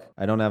open book.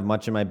 I don't have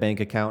much in my bank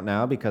account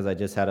now because I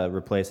just had to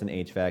replace an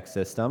HVAC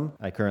system.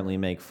 I currently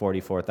make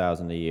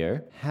 $44,000 a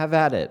year. Have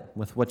at it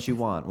with what you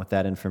want with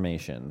that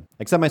information,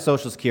 except my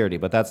Social Security,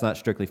 but that's not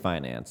strictly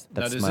finance.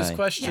 Now, That's does my this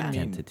question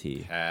mean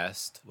identity.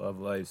 past love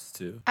lives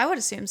too? I would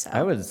assume so.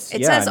 I would. It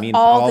Yeah, says I mean,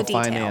 all all the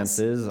details.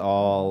 finances,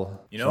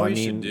 all. You know so, what I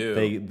we should mean,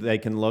 do? They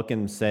can look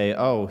and say,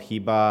 oh, he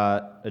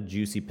bought a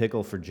juicy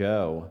pickle for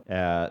Joe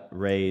at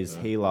Ray's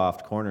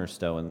Hayloft Corner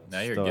Store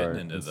Now you're store getting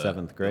into in the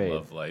seventh grade. the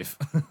love life.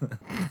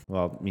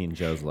 Well, me and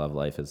Joe's love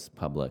life is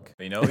public.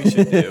 But you know what we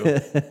should do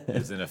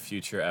is in a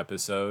future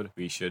episode,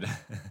 we should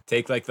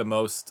take like the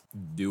most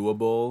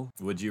doable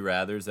would you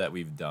rathers that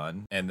we've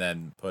done and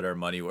then put our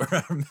money where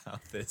our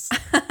mouth is.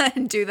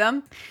 And do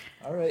them.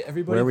 All right,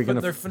 everybody Where are we put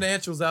gonna their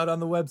financials out on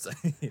the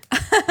website.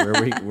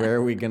 Where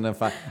are we gonna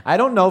find? I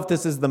don't know if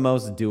this is the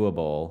most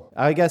doable.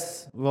 I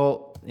guess.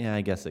 Well, yeah, I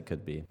guess it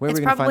could be. Where are It's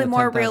we gonna probably find the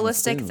more 10,000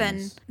 realistic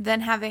spoons?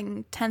 than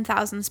having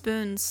 10,000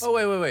 spoons. Oh,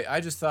 wait. I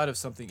just thought of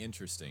something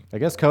interesting. I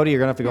guess Cody, you're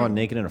gonna have to go on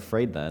Naked and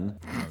Afraid then.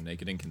 Oh,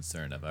 Naked and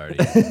Concerned. I've already.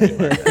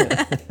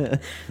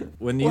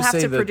 When you We'll have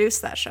say to the produce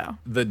that show.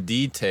 the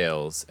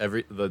details,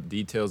 the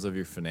details of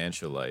your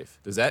financial life,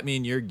 does that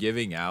mean you're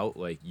giving out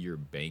like your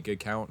bank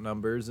account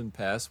numbers and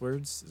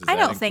passwords? Does I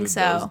that don't think include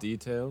so. Those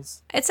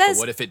details. It says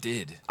But what if it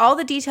did? all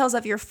the details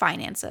of your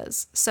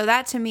finances. So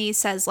that to me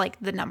says like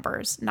the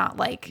numbers, not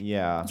like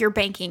Yeah. your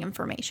banking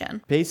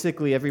information.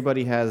 Basically,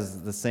 everybody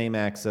has the same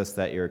access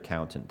that your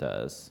accountant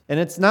does. And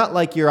it's not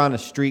like you're on a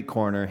street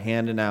corner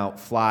handing out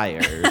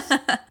flyers.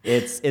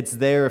 It's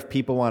there if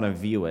people want to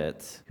view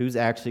it. Who's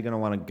actually going to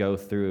want to go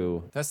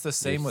through? That's the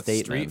same your with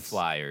street statements?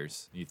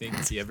 flyers. You think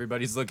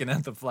everybody's looking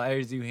at the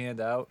flyers you hand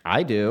out?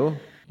 I do.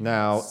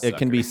 Now, it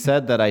can be Sucker.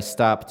 said that I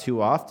stop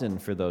too often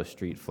for those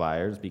street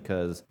flyers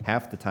because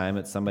half the time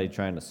it's somebody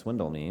trying to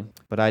swindle me.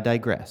 But I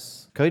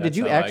digress. Cody, That's did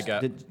you how I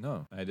actually? got-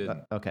 No, I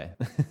didn't. Okay.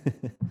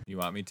 You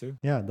want me to?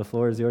 Yeah, the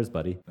floor is yours,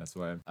 buddy. That's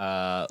why.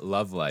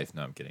 Love life.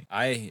 No, I'm kidding.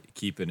 I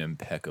keep an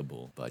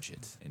impeccable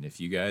budget, and if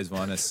you guys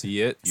want to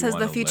see it, you Says the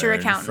wanna future learn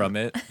accountant. from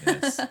it.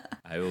 Yes,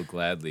 I will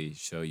gladly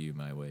show you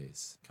my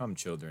ways. Come,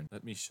 children,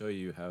 let me show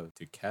you how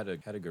to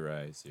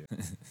categorize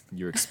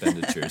your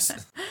expenditures.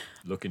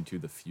 Look into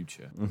the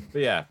future.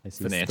 But yeah, I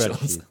see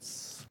financials.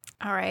 spreadsheets.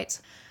 All right.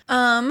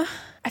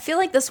 I feel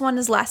like this one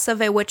is less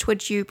of a which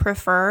would you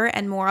prefer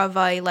and more of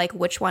a like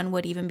which one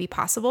would even be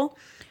possible.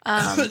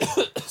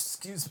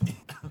 Excuse me.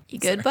 You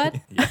good,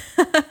 bud?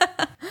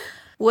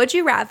 Would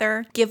you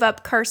rather give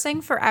up cursing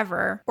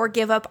forever or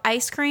give up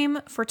ice cream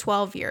for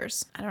 12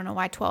 years? I don't know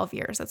why 12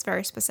 years. That's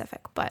very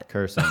specific, but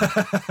Cursing.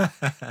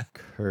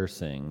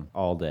 Cursing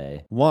all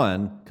day.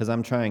 One, because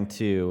I'm trying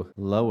to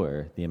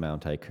lower the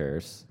amount I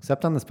curse,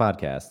 except on this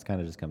podcast. It kind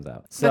of just comes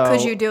out. but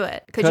could So, you do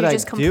it? Could could you I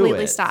just do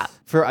completely it? stop?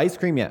 For ice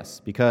cream, yes,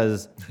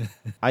 because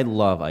I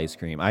love ice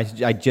cream. I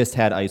just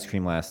had ice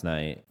cream last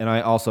night, and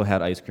I also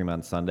had ice cream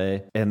on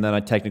Sunday, and then I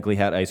technically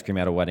had ice cream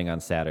at a wedding on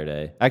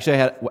Saturday. Actually, I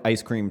had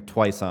ice cream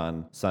twice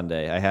on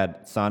Sunday. I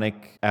had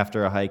Sonic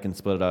after a hike and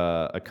split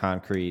a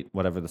concrete,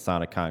 whatever the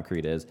Sonic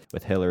concrete is,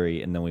 with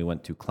Hillary, and then we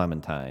went to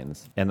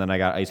Clementine's. And then I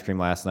got ice cream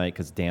last night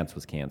because dance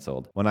was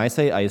canceled. When I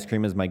say ice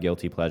cream is my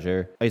guilty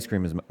pleasure, ice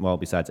cream is, well,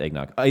 besides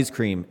eggnog, ice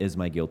cream is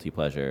my guilty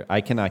pleasure. I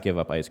cannot give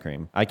up ice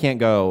cream. I can't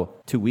go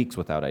 2 weeks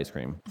without ice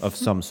cream of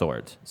some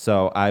sort.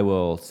 So I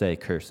will say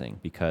cursing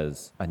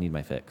because I need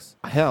my fix.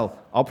 Hell,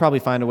 I'll probably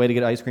find a way to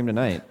get ice cream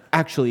tonight.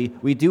 Actually,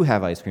 we do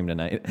have ice cream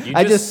tonight.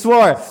 I just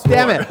swore.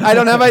 Damn it. I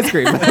don't have ice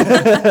cream.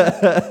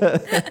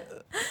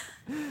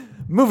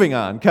 Moving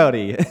on,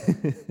 Cody.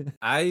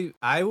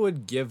 I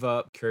would give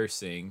up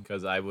cursing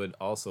because I would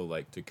also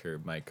like to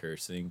curb my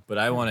cursing, but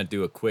I want to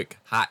do a quick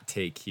hot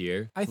take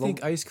here. I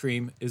think ice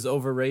cream is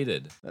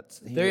overrated.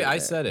 There, I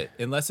said it.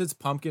 Unless it's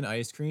pumpkin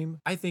ice cream,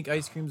 I think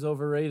ice cream's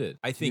overrated.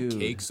 I think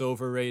cake's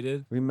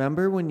overrated.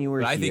 Remember when you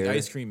were But here? I think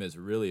ice cream is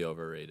really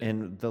overrated.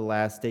 And the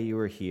last day you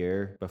were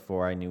here,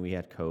 before I knew we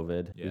had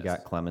COVID, we Yes.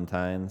 got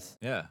Clementines.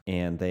 Yeah.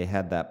 And they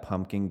had that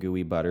pumpkin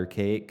gooey butter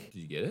cake.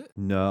 Did you get it?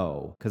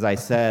 No, because I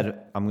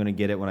said I'm going to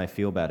get it when I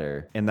feel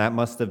better. And that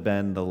must have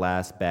been the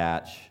last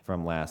batch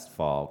from last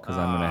fall because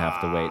I'm going to have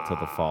to wait till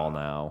the fall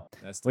now.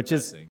 That's Which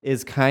depressing.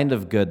 is kind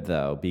of good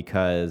though,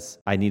 because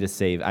I need to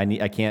save.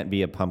 I can't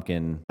be a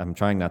pumpkin. I'm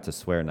trying not to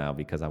swear now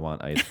because I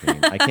want ice cream.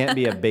 I can't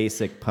be a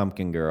basic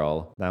pumpkin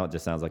girl. Now it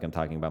just sounds like I'm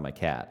talking about my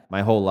cat.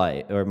 My whole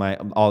life or my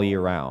all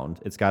year round.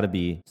 It's got to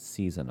be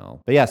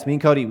seasonal. But yes, me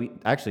and Cody.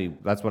 Actually,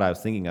 that's what I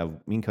was thinking of.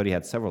 Me and Cody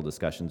had several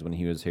discussions when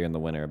he was here in the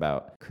winter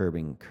about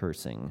curbing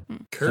cursing.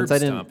 Curb Since I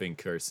didn't- stomping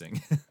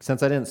cursing.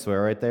 Since I didn't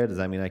swear right there, does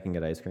that mean I can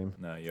get ice cream?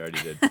 No, you already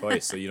did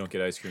twice, so you don't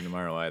get ice cream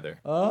tomorrow either.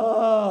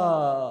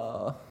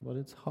 Oh, but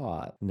it's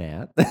hot,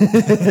 Nat.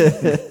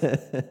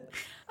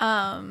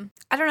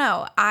 I don't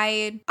know.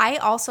 I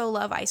also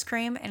love ice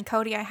cream, and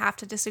Cody, I have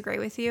to disagree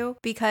with you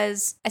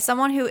because as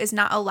someone who is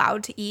not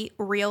allowed to eat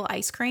real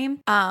ice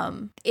cream,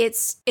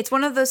 it's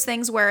one of those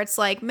things where it's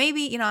like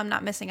maybe, I'm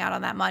not missing out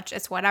on that much.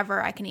 It's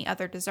whatever. I can eat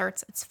other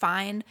desserts. It's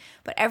fine.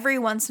 But every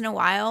once in a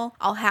while,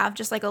 I'll have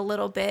just like a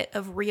little bit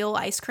of real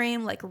ice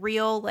cream, like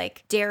real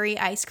like dairy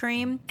ice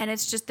cream, and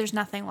it's just there's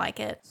nothing like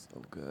it.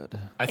 So good.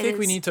 I think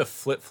we is. need to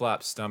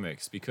flip-flop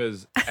stomachs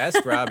because,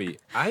 ask Robbie,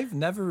 I've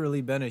never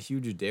really been a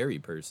huge dairy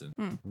person.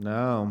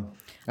 No,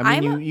 I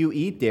mean I'm you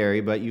eat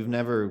dairy, but you've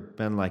never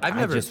been like I've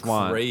I never just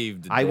want.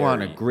 craved I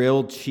want a dairy.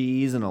 grilled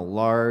cheese and a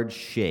large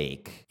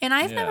shake. And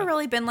I've Yeah. never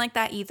really been like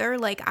that either.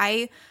 Like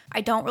I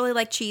don't really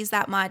like cheese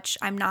that much.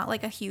 I'm not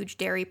like a huge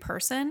dairy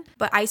person,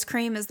 but ice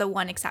cream is the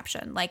one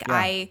exception. Like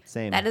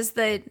same. that is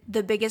the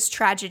biggest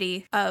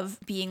tragedy of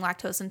being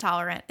lactose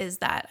intolerant is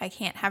that I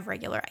can't have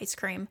regular ice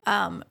cream.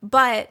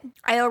 But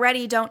I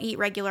already don't eat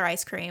regular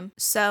ice cream.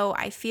 So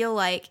I feel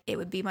like it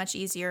would be much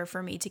easier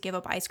for me to give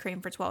up ice cream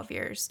for 12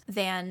 years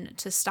than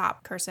to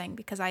stop cursing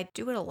because I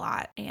do it a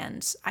lot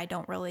and I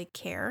don't really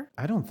care.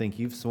 I don't think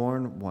you've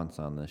sworn once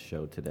on this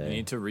show You today.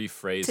 need to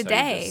rephrase how you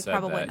Today, just said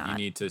probably that. not. You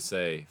need to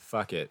say,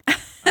 fuck it,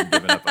 I'm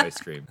giving up ice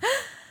cream.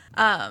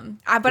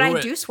 But Do I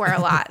it. do swear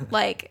a lot.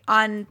 Like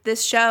on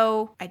this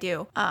show, I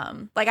do.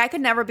 Like I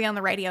could never be on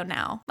the radio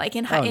now. Like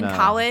in Oh, no.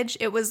 college,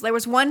 there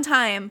was one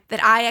time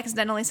that I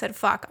accidentally said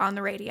fuck on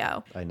the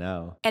radio. I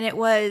know. And it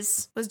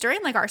was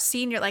during like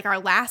our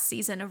last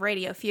season of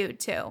Radio Feud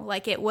too.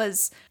 Like it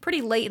was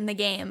pretty late in the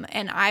game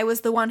and I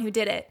was the one who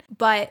did it.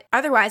 But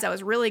otherwise I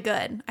was really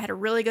good. I had a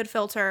really good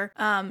filter.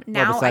 Now Well,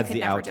 I besides could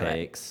the never do it.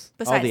 outtakes, all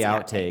Besides the the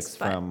outtakes outtakes,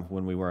 but- from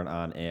when we weren't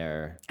on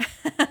air.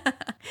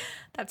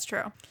 That's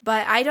true.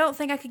 But I don't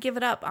think I could give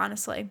it up,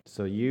 honestly.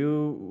 So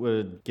you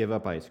would give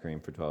up ice cream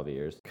for 12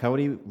 years.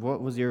 Cody,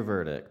 what was your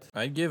verdict?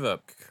 I'd give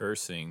up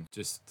cursing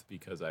just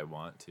because I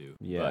want to.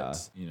 Yeah.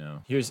 But,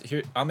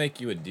 here I'll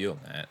make you a deal,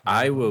 Matt.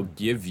 I will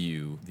give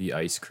you the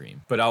ice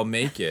cream, but I'll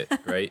make it,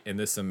 right, in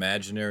this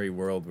imaginary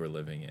world we're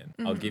living in.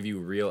 I'll give you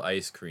real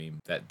ice cream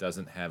that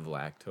doesn't have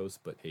lactose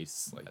but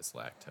tastes like it's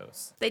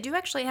lactose. They do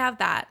actually have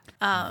that.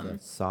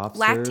 Soft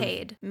serve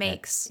Lactaid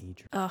makes.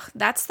 Adrian. Ugh,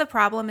 that's the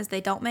problem is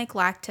they don't make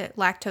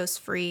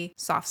lactose-free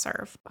soft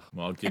serve.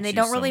 Well, I'll get And they you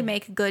don't really some-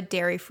 make good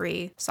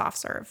dairy-free soft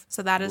serve.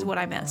 So that is what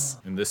I miss.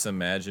 In this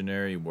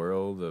imaginary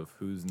world of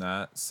who's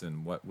nots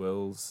and what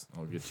wills,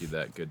 I'll get you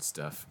that good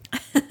stuff.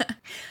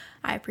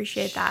 I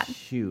appreciate that.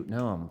 Shoot,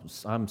 no,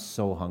 I'm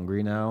so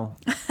hungry now.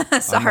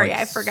 Sorry, I'm, I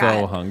like, forgot.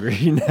 So hungry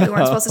now. We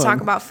weren't supposed to talk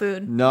about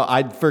food. No,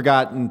 I'd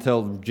forgot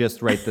until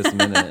just right this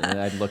minute. And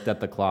I looked at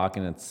the clock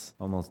and it's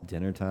almost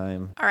dinner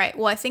time. All right.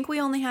 Well, I think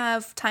we only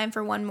have time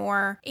for one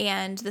more,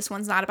 and this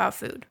one's not about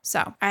food.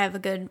 So I have a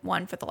good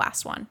one for the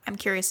last one. I'm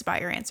curious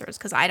about your answers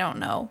because I don't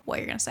know what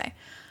you're going to say.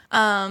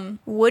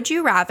 Would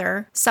you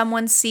rather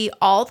someone see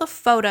all the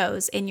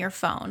photos in your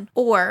phone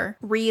or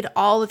read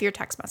all of your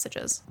text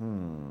messages?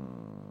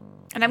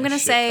 And I'm going to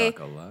Shit say talk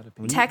a lot of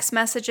people. text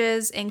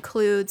messages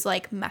includes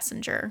like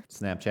Messenger.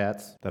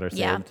 Snapchats that are saved.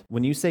 Yeah.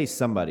 When you say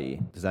somebody,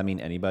 does that mean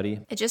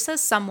anybody? It just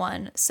says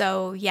someone.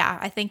 So yeah,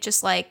 I think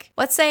just like,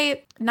 let's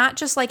say not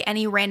just like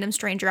any random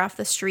stranger off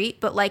the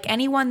street, but like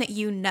anyone that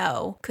you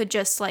know could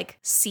just like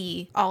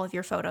see all of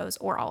your photos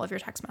or all of your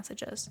text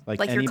messages. Like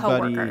your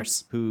anybody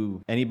coworkers.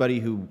 anybody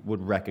who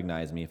would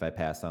recognize me if I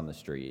passed on the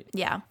street.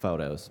 Yeah.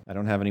 Photos. I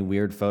don't have any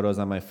weird photos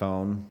on my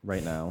phone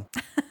right now.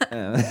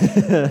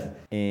 And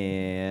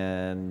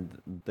and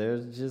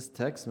there's just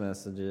text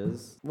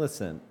messages.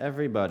 Listen,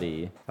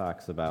 everybody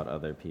talks about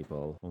other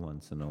people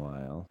once in a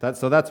while.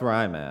 That's where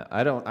I'm at.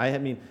 I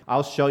mean,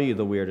 I'll show you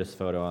the weirdest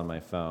photo on my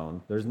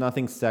phone. There's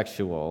nothing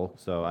sexual,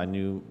 so I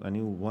knew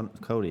one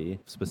Cody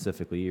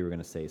specifically. You were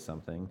gonna say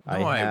something. No,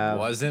 I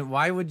wasn't.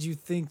 Why would you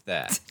think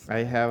that? I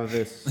have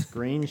this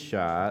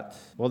screenshot.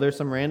 Well, there's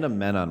some random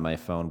men on my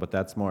phone, but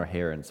that's more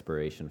hair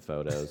inspiration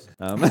photos.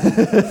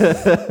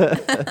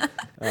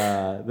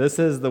 This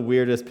is the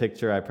weirdest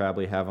picture I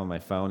probably have on my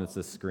phone. It's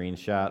a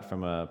screenshot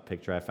from a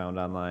picture I found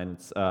online.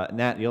 It's,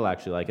 Nat, you'll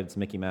actually like it. It's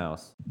Mickey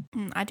Mouse.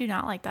 I do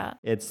not like that.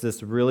 It's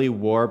this really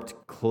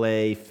warped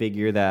clay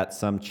figure that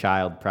some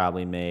child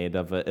probably made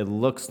of it. It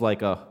looks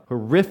like a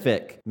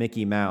horrific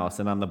Mickey Mouse,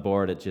 and on the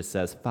board it just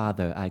says,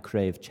 "Father, I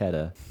crave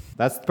cheddar."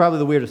 That's probably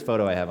the weirdest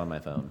photo I have on my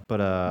phone.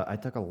 But I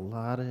took a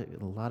lot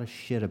of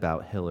shit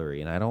about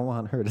Hillary, and I don't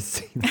want her to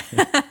see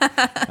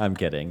that. I'm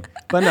kidding.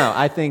 But no,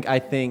 I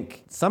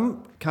think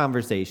some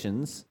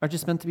conversations are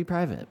just meant to be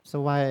private. So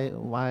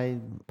why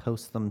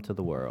post them to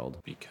the world?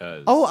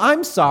 Because. Oh,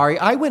 I'm sorry.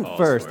 I went Falls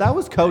first. were That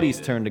was Cody's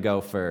created. turn to go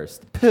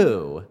first.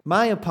 Poo.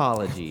 My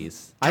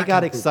apologies. I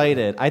got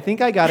excited. I think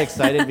I got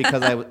excited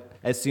because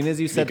as soon as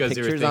you said Because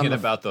you were pictures on thinking the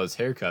about those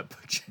haircut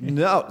pictures.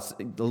 no,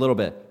 a little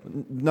bit.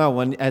 No,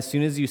 as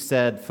soon as you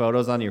said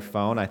photos on your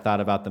phone, I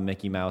thought about the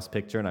Mickey Mouse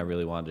picture, and I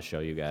really wanted to show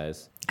you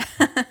guys.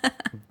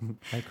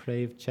 I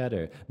crave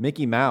cheddar.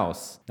 Mickey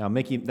Mouse. Now,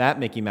 that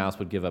Mickey Mouse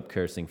would give up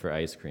cursing for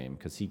ice cream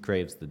because he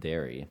craves the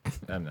dairy.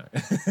 I'm not.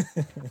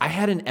 I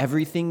had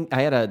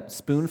a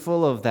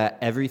spoonful of that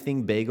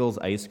Everything Bagels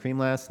ice cream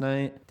last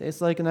night.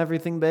 Tastes like an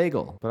Everything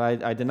Bagel,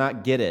 but I did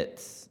not get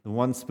it. The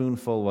one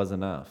spoonful was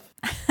enough.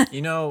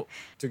 You know,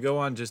 to go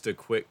on just a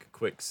quick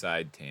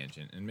side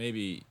tangent, and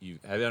maybe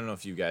I don't know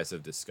if you guys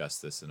have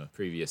discussed this in a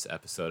previous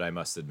episode. I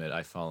must admit,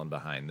 I've fallen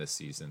behind this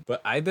season.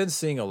 But I've been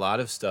seeing a lot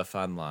of stuff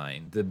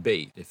online,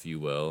 debate, if you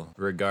will,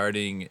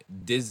 regarding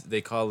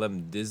they call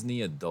them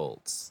Disney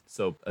adults.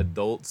 So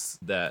adults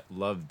that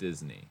love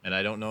Disney. And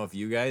I don't know if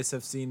you guys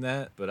have seen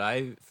that, but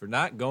for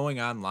not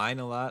going online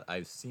a lot,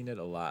 I've seen it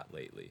a lot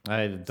lately. I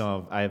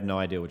have no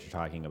idea what you're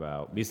talking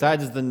about.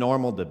 Besides the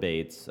normal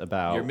debates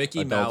about Your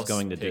Mickey adults Mouse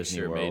going to picture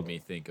Disney World. made me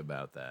think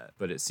about that.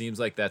 But it seems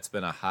like that's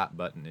been a hot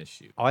button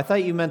issue. Oh, I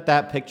thought you meant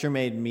that picture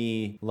made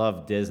me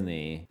love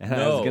Disney. And I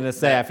No, was gonna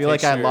say, that I feel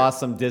like I picture- lost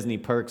some Disney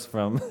perks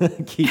from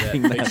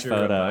keeping that Picture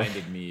photo.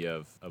 reminded me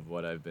of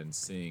what I've been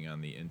seeing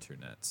on the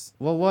internets.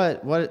 Well,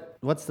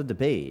 what's the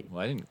debate?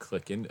 Well, I didn't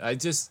click in.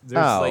 There's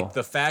Oh. like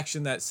the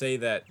faction that say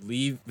that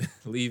leave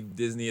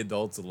Disney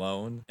adults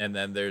alone, and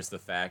then there's the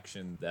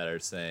faction that are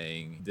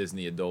saying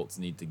Disney adults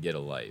need to get a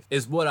life.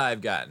 Is what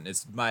I've gotten.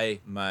 It's my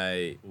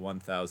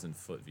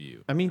 1,000-foot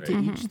view. I mean, right? to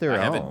each their I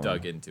own. haven't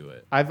dug into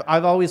it.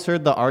 I've always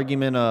heard the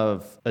argument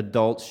of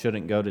adults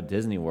shouldn't go to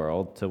Disney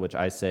World, to which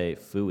I say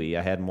phooey.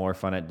 I had more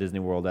fun at Disney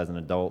World as an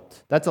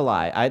adult. That's a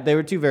lie. They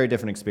were two very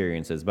different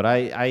experiences, but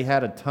I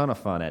had a ton of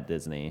fun at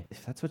Disney.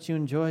 If that's what you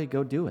enjoy,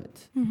 go do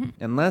it.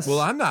 Unless Well,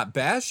 I'm not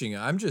bashing it.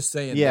 I'm just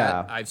saying Yeah.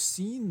 that I've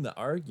seen the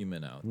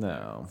argument out there.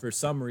 No. For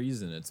some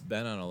reason, it's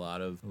been on a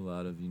lot of the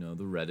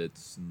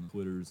Reddits and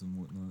Twitters and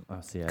whatnot.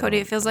 Oh, see, Cody,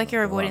 don't- it feels I like don't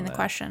you're go avoiding on the that.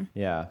 question.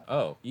 Yeah.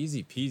 Oh,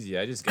 easy peasy.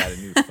 I just got a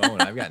new phone.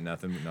 I've got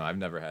nothing. No, I've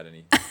never had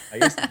any. I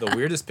guess the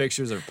weirdest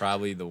pictures are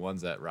probably the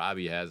ones that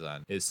Robbie has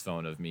on his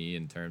phone of me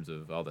in terms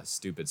of all the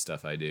stupid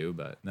stuff I do.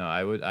 But no,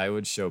 I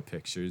would show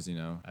pictures.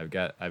 I've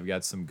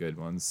got some good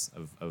ones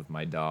of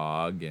my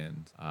dog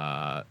and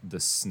the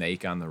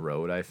snake on the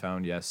road I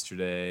found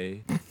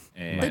yesterday.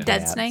 And The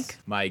dead Cats. snake.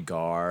 my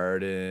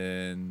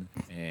garden,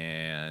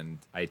 and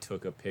I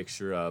took a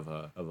picture of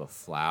a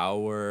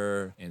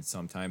flower, and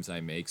sometimes I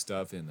make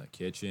stuff in the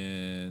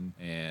kitchen,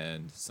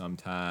 and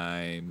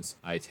sometimes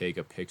I take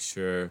a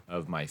picture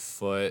of my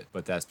foot,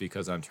 but that's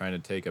because I'm trying to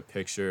take a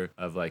picture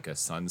of like a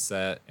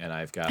sunset, and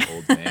I've got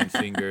old man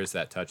fingers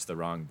that touch the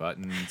wrong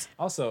buttons.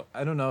 Also,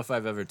 I don't know if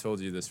I've ever told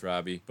you this,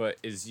 Robbie, but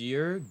is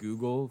your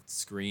Google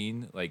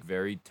screen like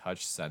very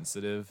touch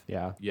sensitive?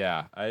 Yeah.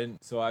 Yeah, I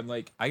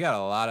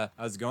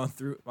was going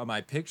through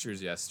my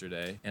pictures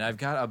yesterday, and I've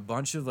got a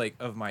bunch of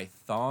my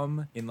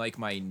thumb in like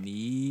my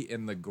knee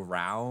in the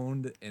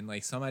ground, and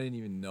like some I didn't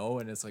even know,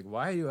 and it's like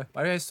why do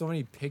I have so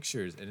many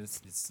pictures, and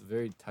it's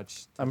very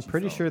touchy I'm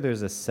pretty phone. sure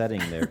there's a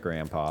setting there,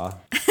 Grandpa.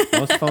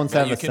 Most phones That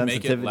have you a can make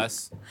sensitivity. it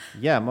less.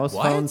 Yeah, most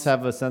What? phones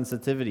have a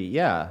sensitivity.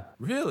 Yeah.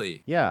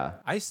 Really? Yeah.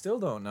 I still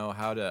don't know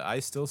how to. I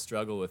still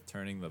struggle with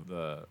turning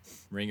the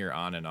ringer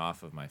on and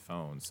off of my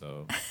phone.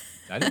 So,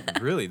 I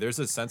didn't really. There's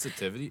a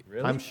sensitivity.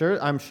 Really? I'm sure.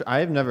 I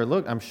have never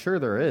looked. I'm sure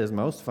there is.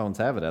 Most phones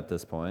have it at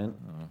this point.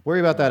 Worry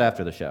about that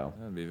after the show.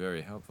 That'd be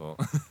very helpful.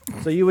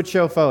 So you would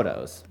show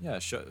photos. Yeah,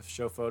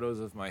 show photos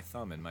of my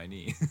thumb and my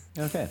knee.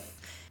 Okay.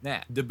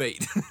 Nah,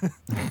 debate.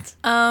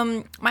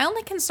 My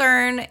only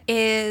concern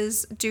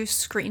is, do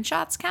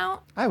screenshots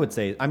count? I would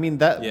say. I mean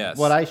that. Yes.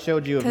 What I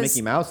showed you of 'Cause-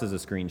 Mickey Mouse is a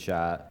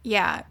screenshot.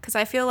 Yeah, because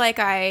I feel like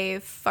I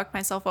fucked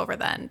myself over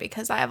then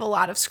because I have a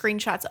lot of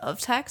screenshots of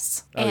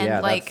texts Oh and yeah,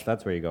 like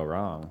that's where you go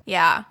wrong.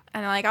 yeah,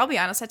 And like, I'll be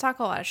honest, I talk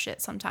a lot of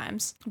shit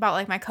sometimes about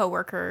like my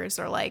coworkers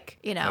or like,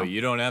 Oh, you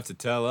don't have to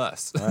tell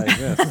us. I was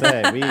gonna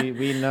say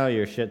we know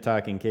your shit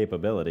talking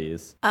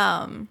capabilities.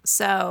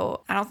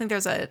 So I don't think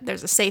there's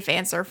a safe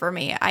answer for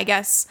me. I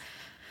guess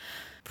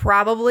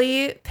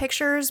probably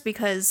pictures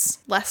because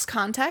less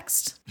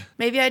context.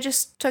 Maybe I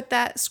just took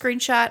that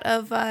screenshot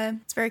of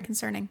it's very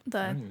concerning,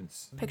 the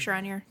picture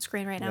on your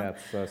screen right now.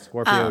 Yeah, it's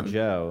Scorpio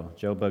Joe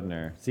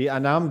Bugner. See,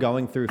 now I'm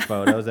going through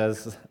photos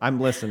as I'm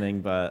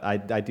listening, but I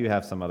do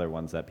have some other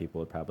ones that people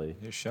would probably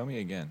Here, show me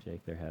again.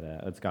 shake their head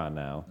at. It's gone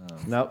now.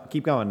 Nope,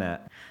 keep going,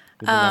 Nat.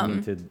 We do not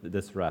mean to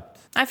disrupt.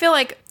 I feel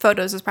like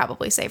photos is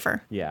probably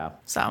safer. Yeah.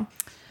 So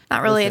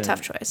not really Listen, a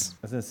tough choice. I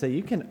was gonna say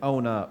you can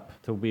own up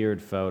to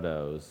weird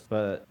photos,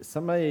 but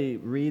somebody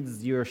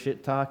reads your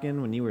shit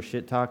talking when you were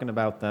shit talking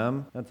about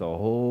them. That's a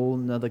whole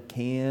nother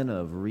can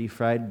of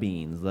refried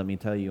beans. Let me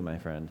tell you, my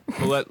friend.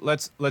 Well,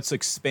 let's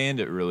expand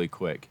it really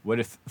quick. What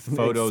if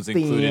photos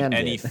included Expand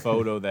any it.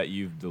 photo that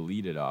you've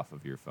deleted off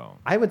of your phone?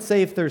 I would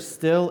say if they're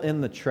still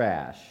in the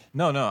trash.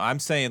 No, I'm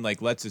saying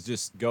like let's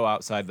just go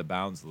outside the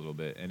bounds a little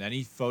bit. And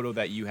any photo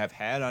that you have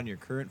had on your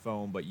current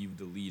phone but you've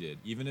deleted,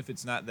 even if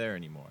it's not there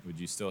anymore, would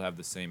you still have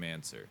the same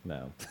answer?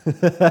 No.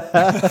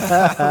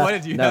 What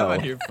did you have No,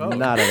 on your phone?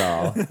 not at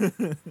all.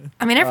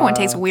 I mean, everyone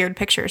takes weird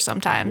pictures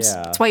sometimes.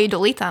 yeah. That's why you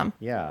delete them.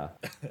 Yeah.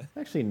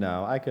 Actually,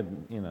 no. I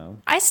could,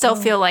 I still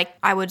feel like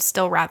I would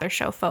still rather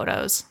show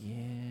photos. Yeah.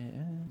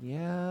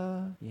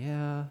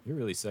 You're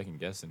really second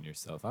guessing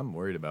yourself. I'm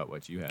worried about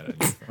what you had on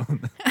your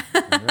phone.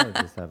 I'd rather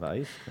just have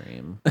ice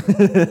cream.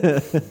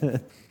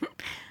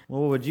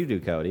 Well, what would you do,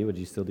 Cody? Would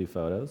you still do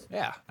photos?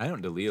 Yeah, I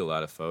don't delete a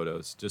lot of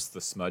photos, just the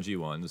smudgy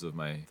ones of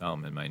my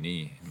thumb and my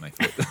knee and my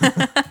foot.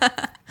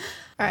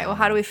 All right, well,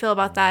 how do we feel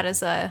about that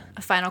as a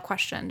final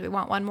question? Do we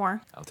want one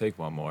more? I'll take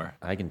one more.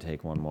 I can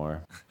take one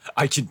more.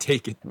 I can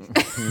take it.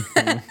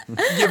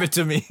 Give it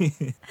to me.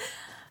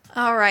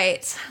 All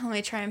right, let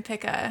me try and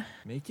pick a...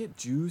 Make it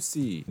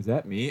juicy. Is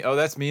that me? Oh,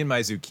 that's me and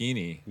my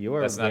zucchini. You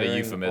are That's not a wearing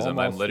euphemism. I'm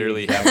almost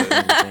literally the having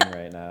exact same thing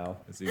right now.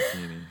 a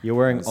zucchini. You're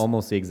wearing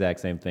almost the exact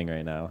same thing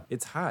right now.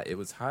 It's hot. It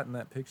was hot in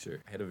that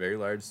picture. I had a very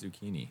large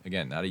zucchini.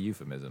 Again, not a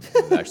euphemism.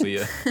 It was actually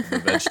a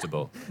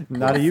vegetable.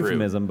 Not a Fruit.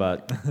 euphemism,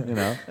 but,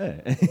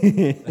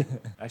 hey.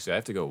 Actually, I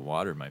have to go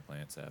water my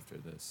plants after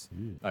this.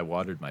 I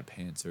watered my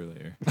pants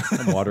earlier.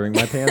 I'm watering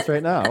my pants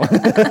right now.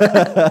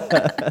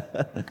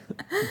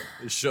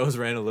 The shows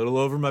ran a little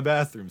over my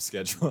bathroom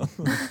schedule.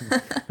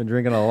 Been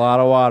drinking a lot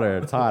of water.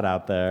 It's hot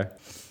out there.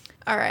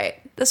 All right,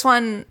 this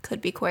one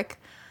could be quick.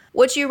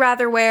 Would you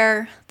rather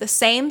wear the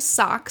same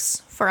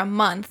socks for a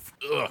month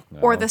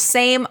or the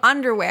same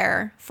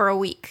underwear for a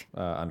week?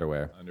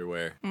 Underwear.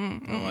 Underwear. I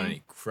don't want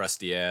any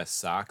crusty ass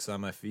socks on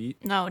my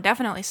feet. No,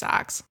 definitely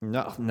socks.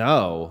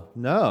 No.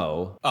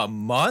 A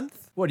month?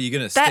 What, are you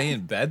going to That- stay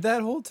in bed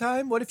that whole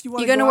time? What if you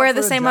want You're to going to go wear out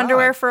the for a same jog?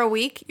 underwear for a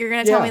week? You're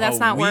going to tell Yeah. me that's A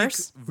not week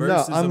worse? No,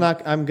 versus I'm a-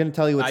 not. I'm gonna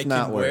tell you I it's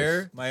not can worse.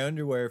 wear my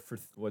underwear for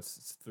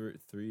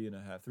three and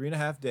a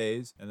half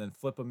days, and then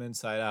flip them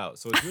inside out.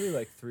 So it's really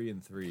like 3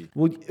 and 3.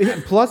 Well,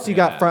 plus you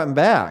got Yeah. front and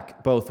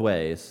back both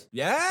ways.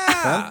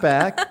 Yeah. Front,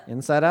 back,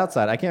 inside,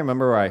 outside. I can't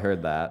remember where I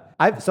heard that.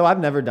 I've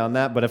never done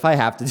that, but if I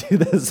have to do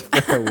this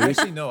for a week,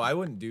 Actually, no, I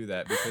wouldn't do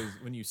that because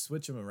when you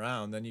switch them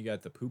around, then you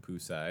got the poo-poo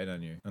side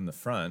on the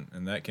front,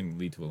 and that can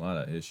lead to a lot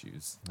of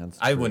issues. That's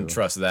I wouldn't true.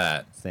 trust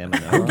that. Who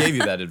salmonella. gave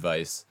you that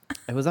advice?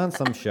 It was on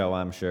some show,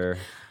 I'm sure.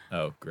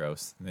 Oh,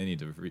 gross. They need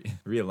to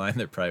realign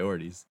their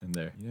priorities in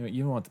there.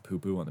 You don't want the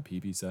poo-poo on the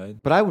pee-pee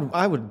side. But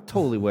I would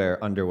totally wear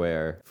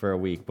underwear for a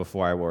week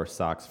before I wore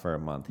socks for a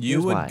month. You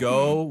Here's would why.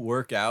 go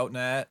work out,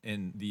 Nat,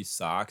 in these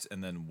socks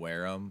and then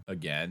wear them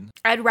again?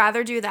 I'd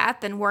rather do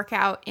that than work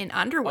out in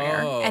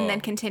underwear and Oh.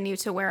 then continue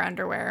to wear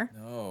underwear.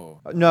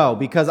 No. No,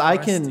 because I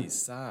Crusty can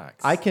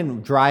socks. I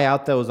can dry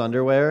out those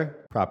underwear.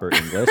 Proper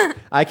English.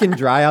 I can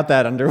dry out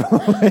that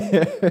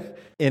underwear,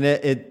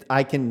 and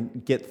I can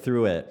get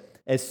through it.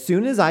 As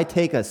soon as I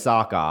take a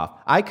sock off,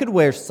 I could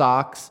wear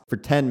socks for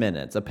 10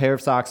 minutes, a pair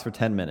of socks for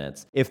 10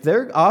 minutes. If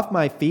they're off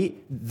my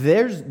feet,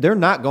 they're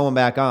not going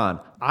back on.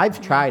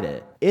 I've tried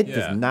it. It Yeah.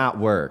 does not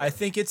work. I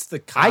think it's the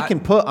cotton. I can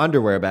put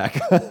underwear back.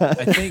 I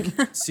think.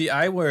 See,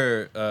 I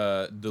wear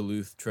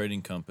Duluth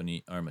Trading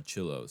Company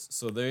Armachillos,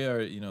 so they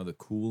are, the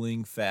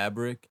cooling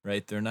fabric,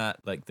 right? They're not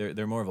like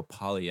they're more of a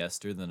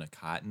polyester than a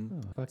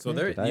cotton. fuck So yeah,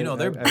 they're dude.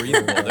 they're I-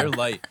 breathable. They're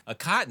light. A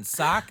cotton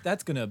sock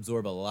that's gonna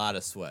absorb a lot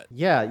of sweat.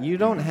 Yeah, you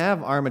don't have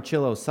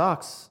Armachillo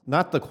socks.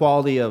 Not the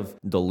quality of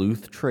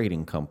Duluth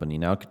Trading Company.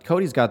 Now,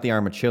 Cody's got the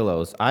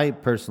Armachillos. I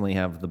personally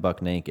have the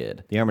Buck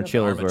Naked. The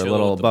Armachillos were a Armachillo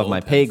little with the above my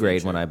bullpen pay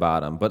grade feature. when I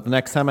bought them. But the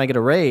next time I get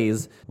a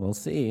raise, we'll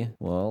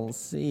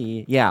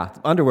see. Yeah,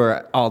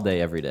 underwear all day,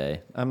 every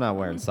day. I'm not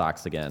wearing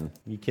socks again.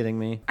 You kidding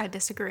me? I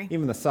disagree.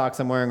 Even the socks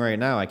I'm wearing right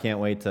now, I can't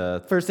wait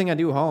to. First thing I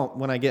do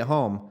when I get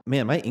home,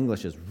 man, my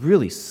English is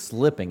really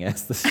slipping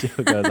as the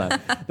show goes on.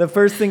 The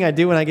first thing I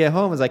do when I get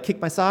home is I kick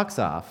my socks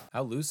off.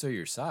 How loose are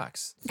your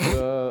socks?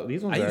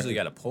 These ones I are usually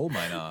got to pull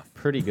mine off.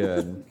 pretty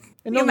good.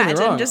 And Can you don't get me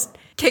imagine wrong, just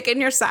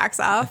kicking your socks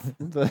off?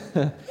 I've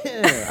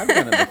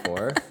done it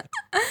before.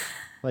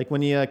 Like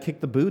when you kick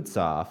the boots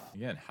off.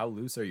 Again, how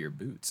loose are your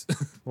boots?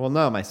 Well,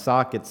 no, my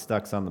sock gets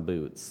stuck on the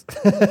boots.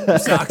 Your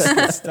socks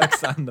get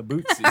stuck on the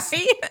bootsies.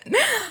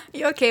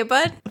 You okay,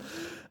 bud?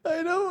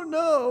 I don't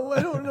know.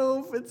 I don't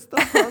know if it's the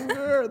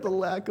hunger or the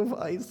lack of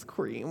ice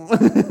cream.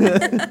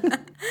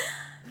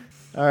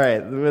 All right,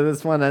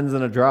 this one ends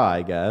in a draw,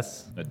 I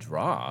guess. A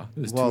draw?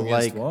 It was Well, two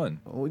against like, one.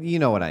 you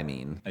know what I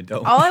mean. I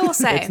don't. All I will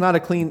say, It's not a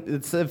clean.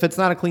 If it's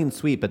not a clean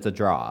sweep, it's a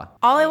draw.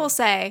 all I will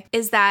say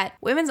is that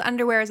women's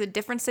underwear is a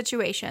different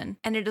situation,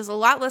 and it is a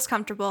lot less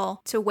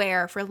comfortable to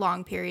wear for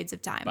long periods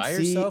of time. Buy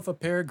yourself a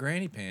pair of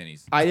granny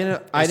panties. I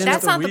didn't.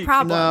 That's not the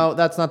problem. No,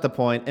 that's not the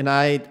point. And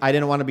I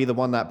didn't want to be the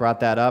one that brought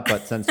that up,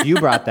 but since you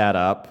brought that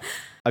up,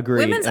 agreed.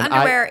 Women's And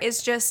underwear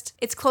is just,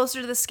 it's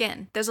closer to the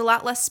skin. There's a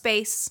lot less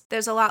space.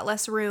 There's a lot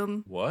less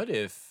room. What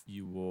if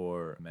you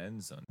wore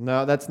men's underwear?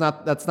 No, that's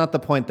not the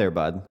point there,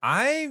 bud.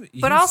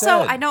 But also,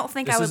 I don't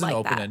think I would this is like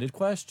an that. open-ended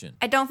question.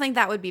 I don't think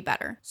that would be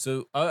better.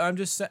 So I'm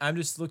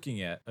just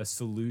looking at a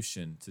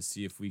solution to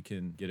see if we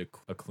can get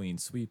a clean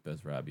sweep,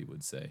 as Robbie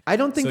would say. I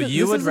don't think so. that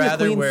You this would isn't a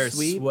rather clean wear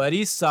sweep.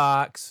 sweaty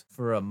socks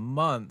for a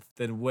month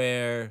than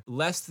wear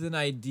less than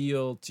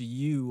ideal to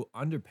you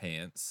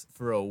underpants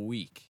for a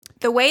week.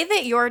 The way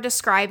that you're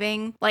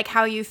describing like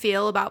how you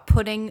feel about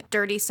putting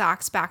dirty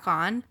socks back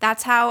on,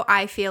 that's how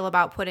I feel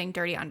about putting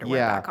dirty underwear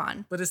Yeah. back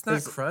on. But it's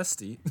not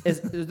crusty.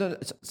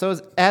 So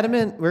as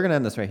adamant, we're gonna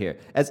end this right here.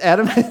 As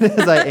adamant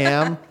as I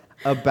am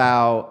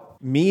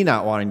about me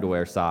not wanting to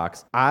wear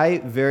socks,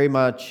 I very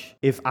much,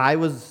 if I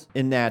was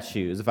in Nat's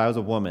shoes, if I was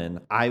a woman,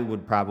 I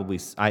would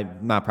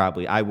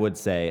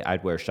say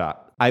I'd wear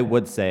socks. I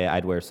would say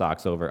I'd wear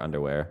socks over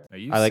underwear. Are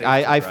you I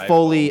safe to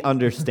fully drive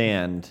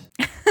understand.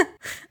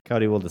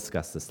 Cody, we'll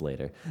discuss this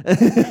later.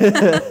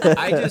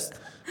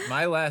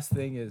 My last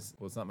thing is,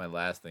 well, it's not my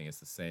last thing, it's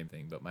the same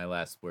thing, but my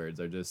last words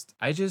are there's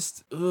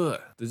just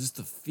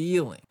the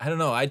feeling. I don't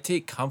know. I'd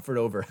take comfort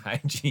over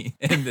hygiene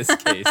in this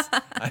case.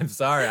 I'm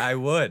sorry, I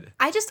would.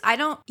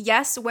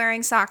 Yes,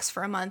 wearing socks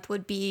for a month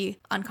would be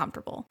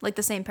uncomfortable, like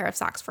the same pair of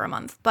socks for a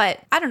month. But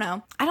I don't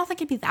know. I don't think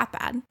it'd be that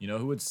bad. You know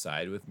who would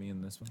side with me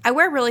in this one? I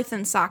wear really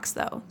thin socks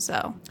though,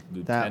 so.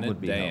 That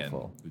would be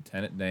helpful.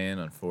 Lieutenant Dan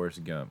on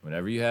Forrest Gump.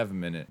 Whenever you have a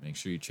minute, make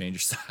sure you change your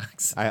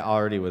socks. I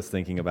already was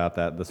thinking about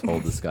that this whole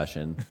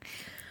discussion.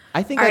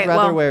 I think All I'd right,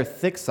 rather well- wear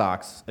thick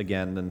socks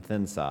again than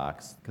thin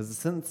socks because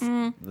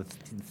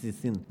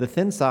the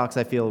thin socks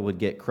I feel would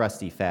get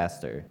crusty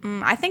faster.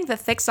 I think the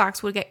thick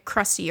socks would get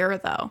crustier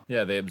though.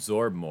 Yeah, they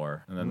absorb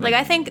more. And then Like they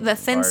I think the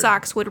thin fart.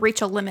 socks would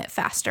reach a limit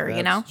faster,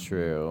 you know? That's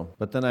true.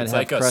 But then I'd It's have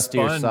like a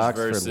crustier sponge socks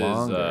versus, for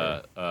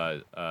longer.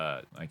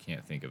 I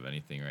can't think of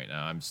anything right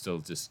now. I'm still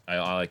just,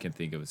 all I can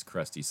think of is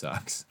crusty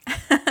socks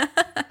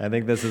I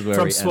think this is where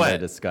From we sweat.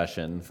 end our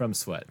discussion. from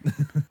sweat.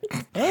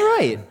 All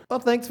right. Well,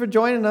 thanks for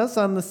joining us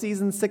on the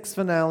season 6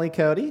 finale,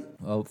 Cody.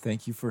 Well,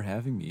 thank you for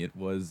having me. It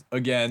was,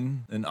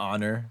 again, an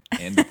honor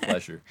and a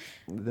pleasure.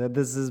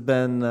 This has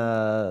been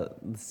the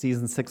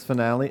season 6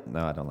 finale.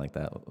 No, I don't like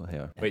that.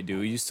 Here. Wait,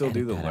 do you still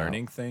do the that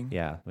learning thing?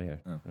 Yeah, we're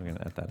going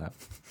to edit that out.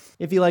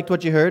 If you liked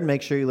what you heard,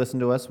 make sure you listen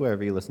to us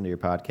wherever you listen to your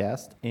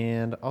podcast.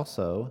 And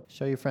also,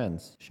 show your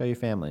friends, show your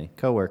family,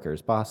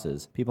 coworkers,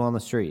 bosses, people on the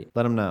street.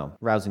 Let them know.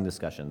 Rousing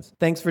discussions.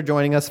 Thanks for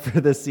joining us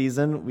for this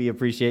season. We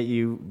appreciate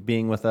you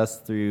being with us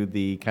through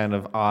the kind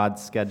of odd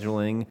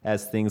scheduling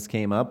as things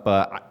came up.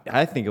 But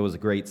I think it was a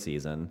great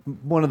season.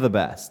 One of the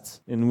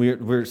best. And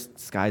we're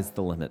sky's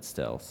the limit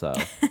still. So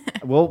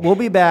we'll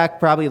be back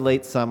probably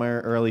late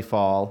summer, early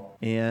fall.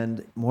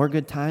 And more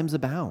good times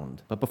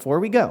abound. But before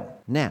we go,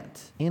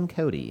 Nat and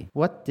Cody,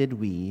 what did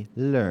we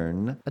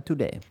learn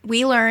today?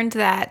 We learned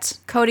that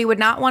Cody would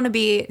not want to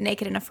be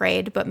naked and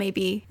afraid, but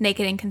maybe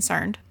naked and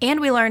concerned. And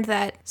we learned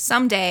that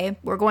someday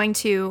we're going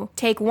to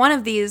take one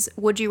of these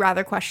would you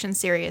rather questions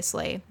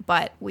seriously,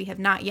 but we have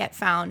not yet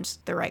found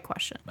the right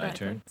question. My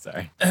turn?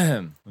 Sorry.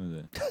 What was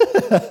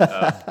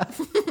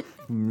it?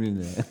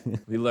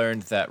 We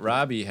learned that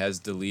Robbie has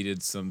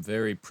deleted some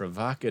very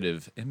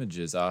provocative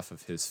images off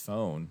of his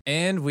phone.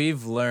 And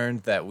we've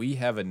learned that we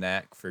have a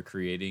knack for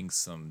creating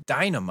some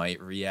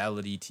dynamite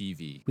reality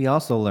TV. We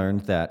also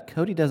learned that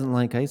Cody doesn't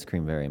like ice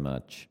cream very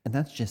much, and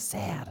that's just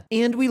sad.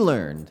 And we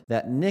learned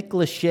that Nick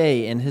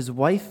Lachey and his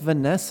wife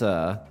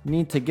Vanessa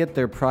need to get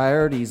their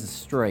priorities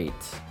straight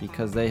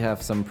because they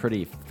have some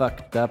pretty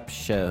fucked up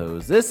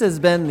shows. This has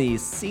been the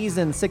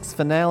season 6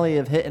 finale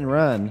of Hit and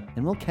Run,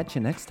 and we'll catch you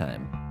next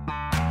time.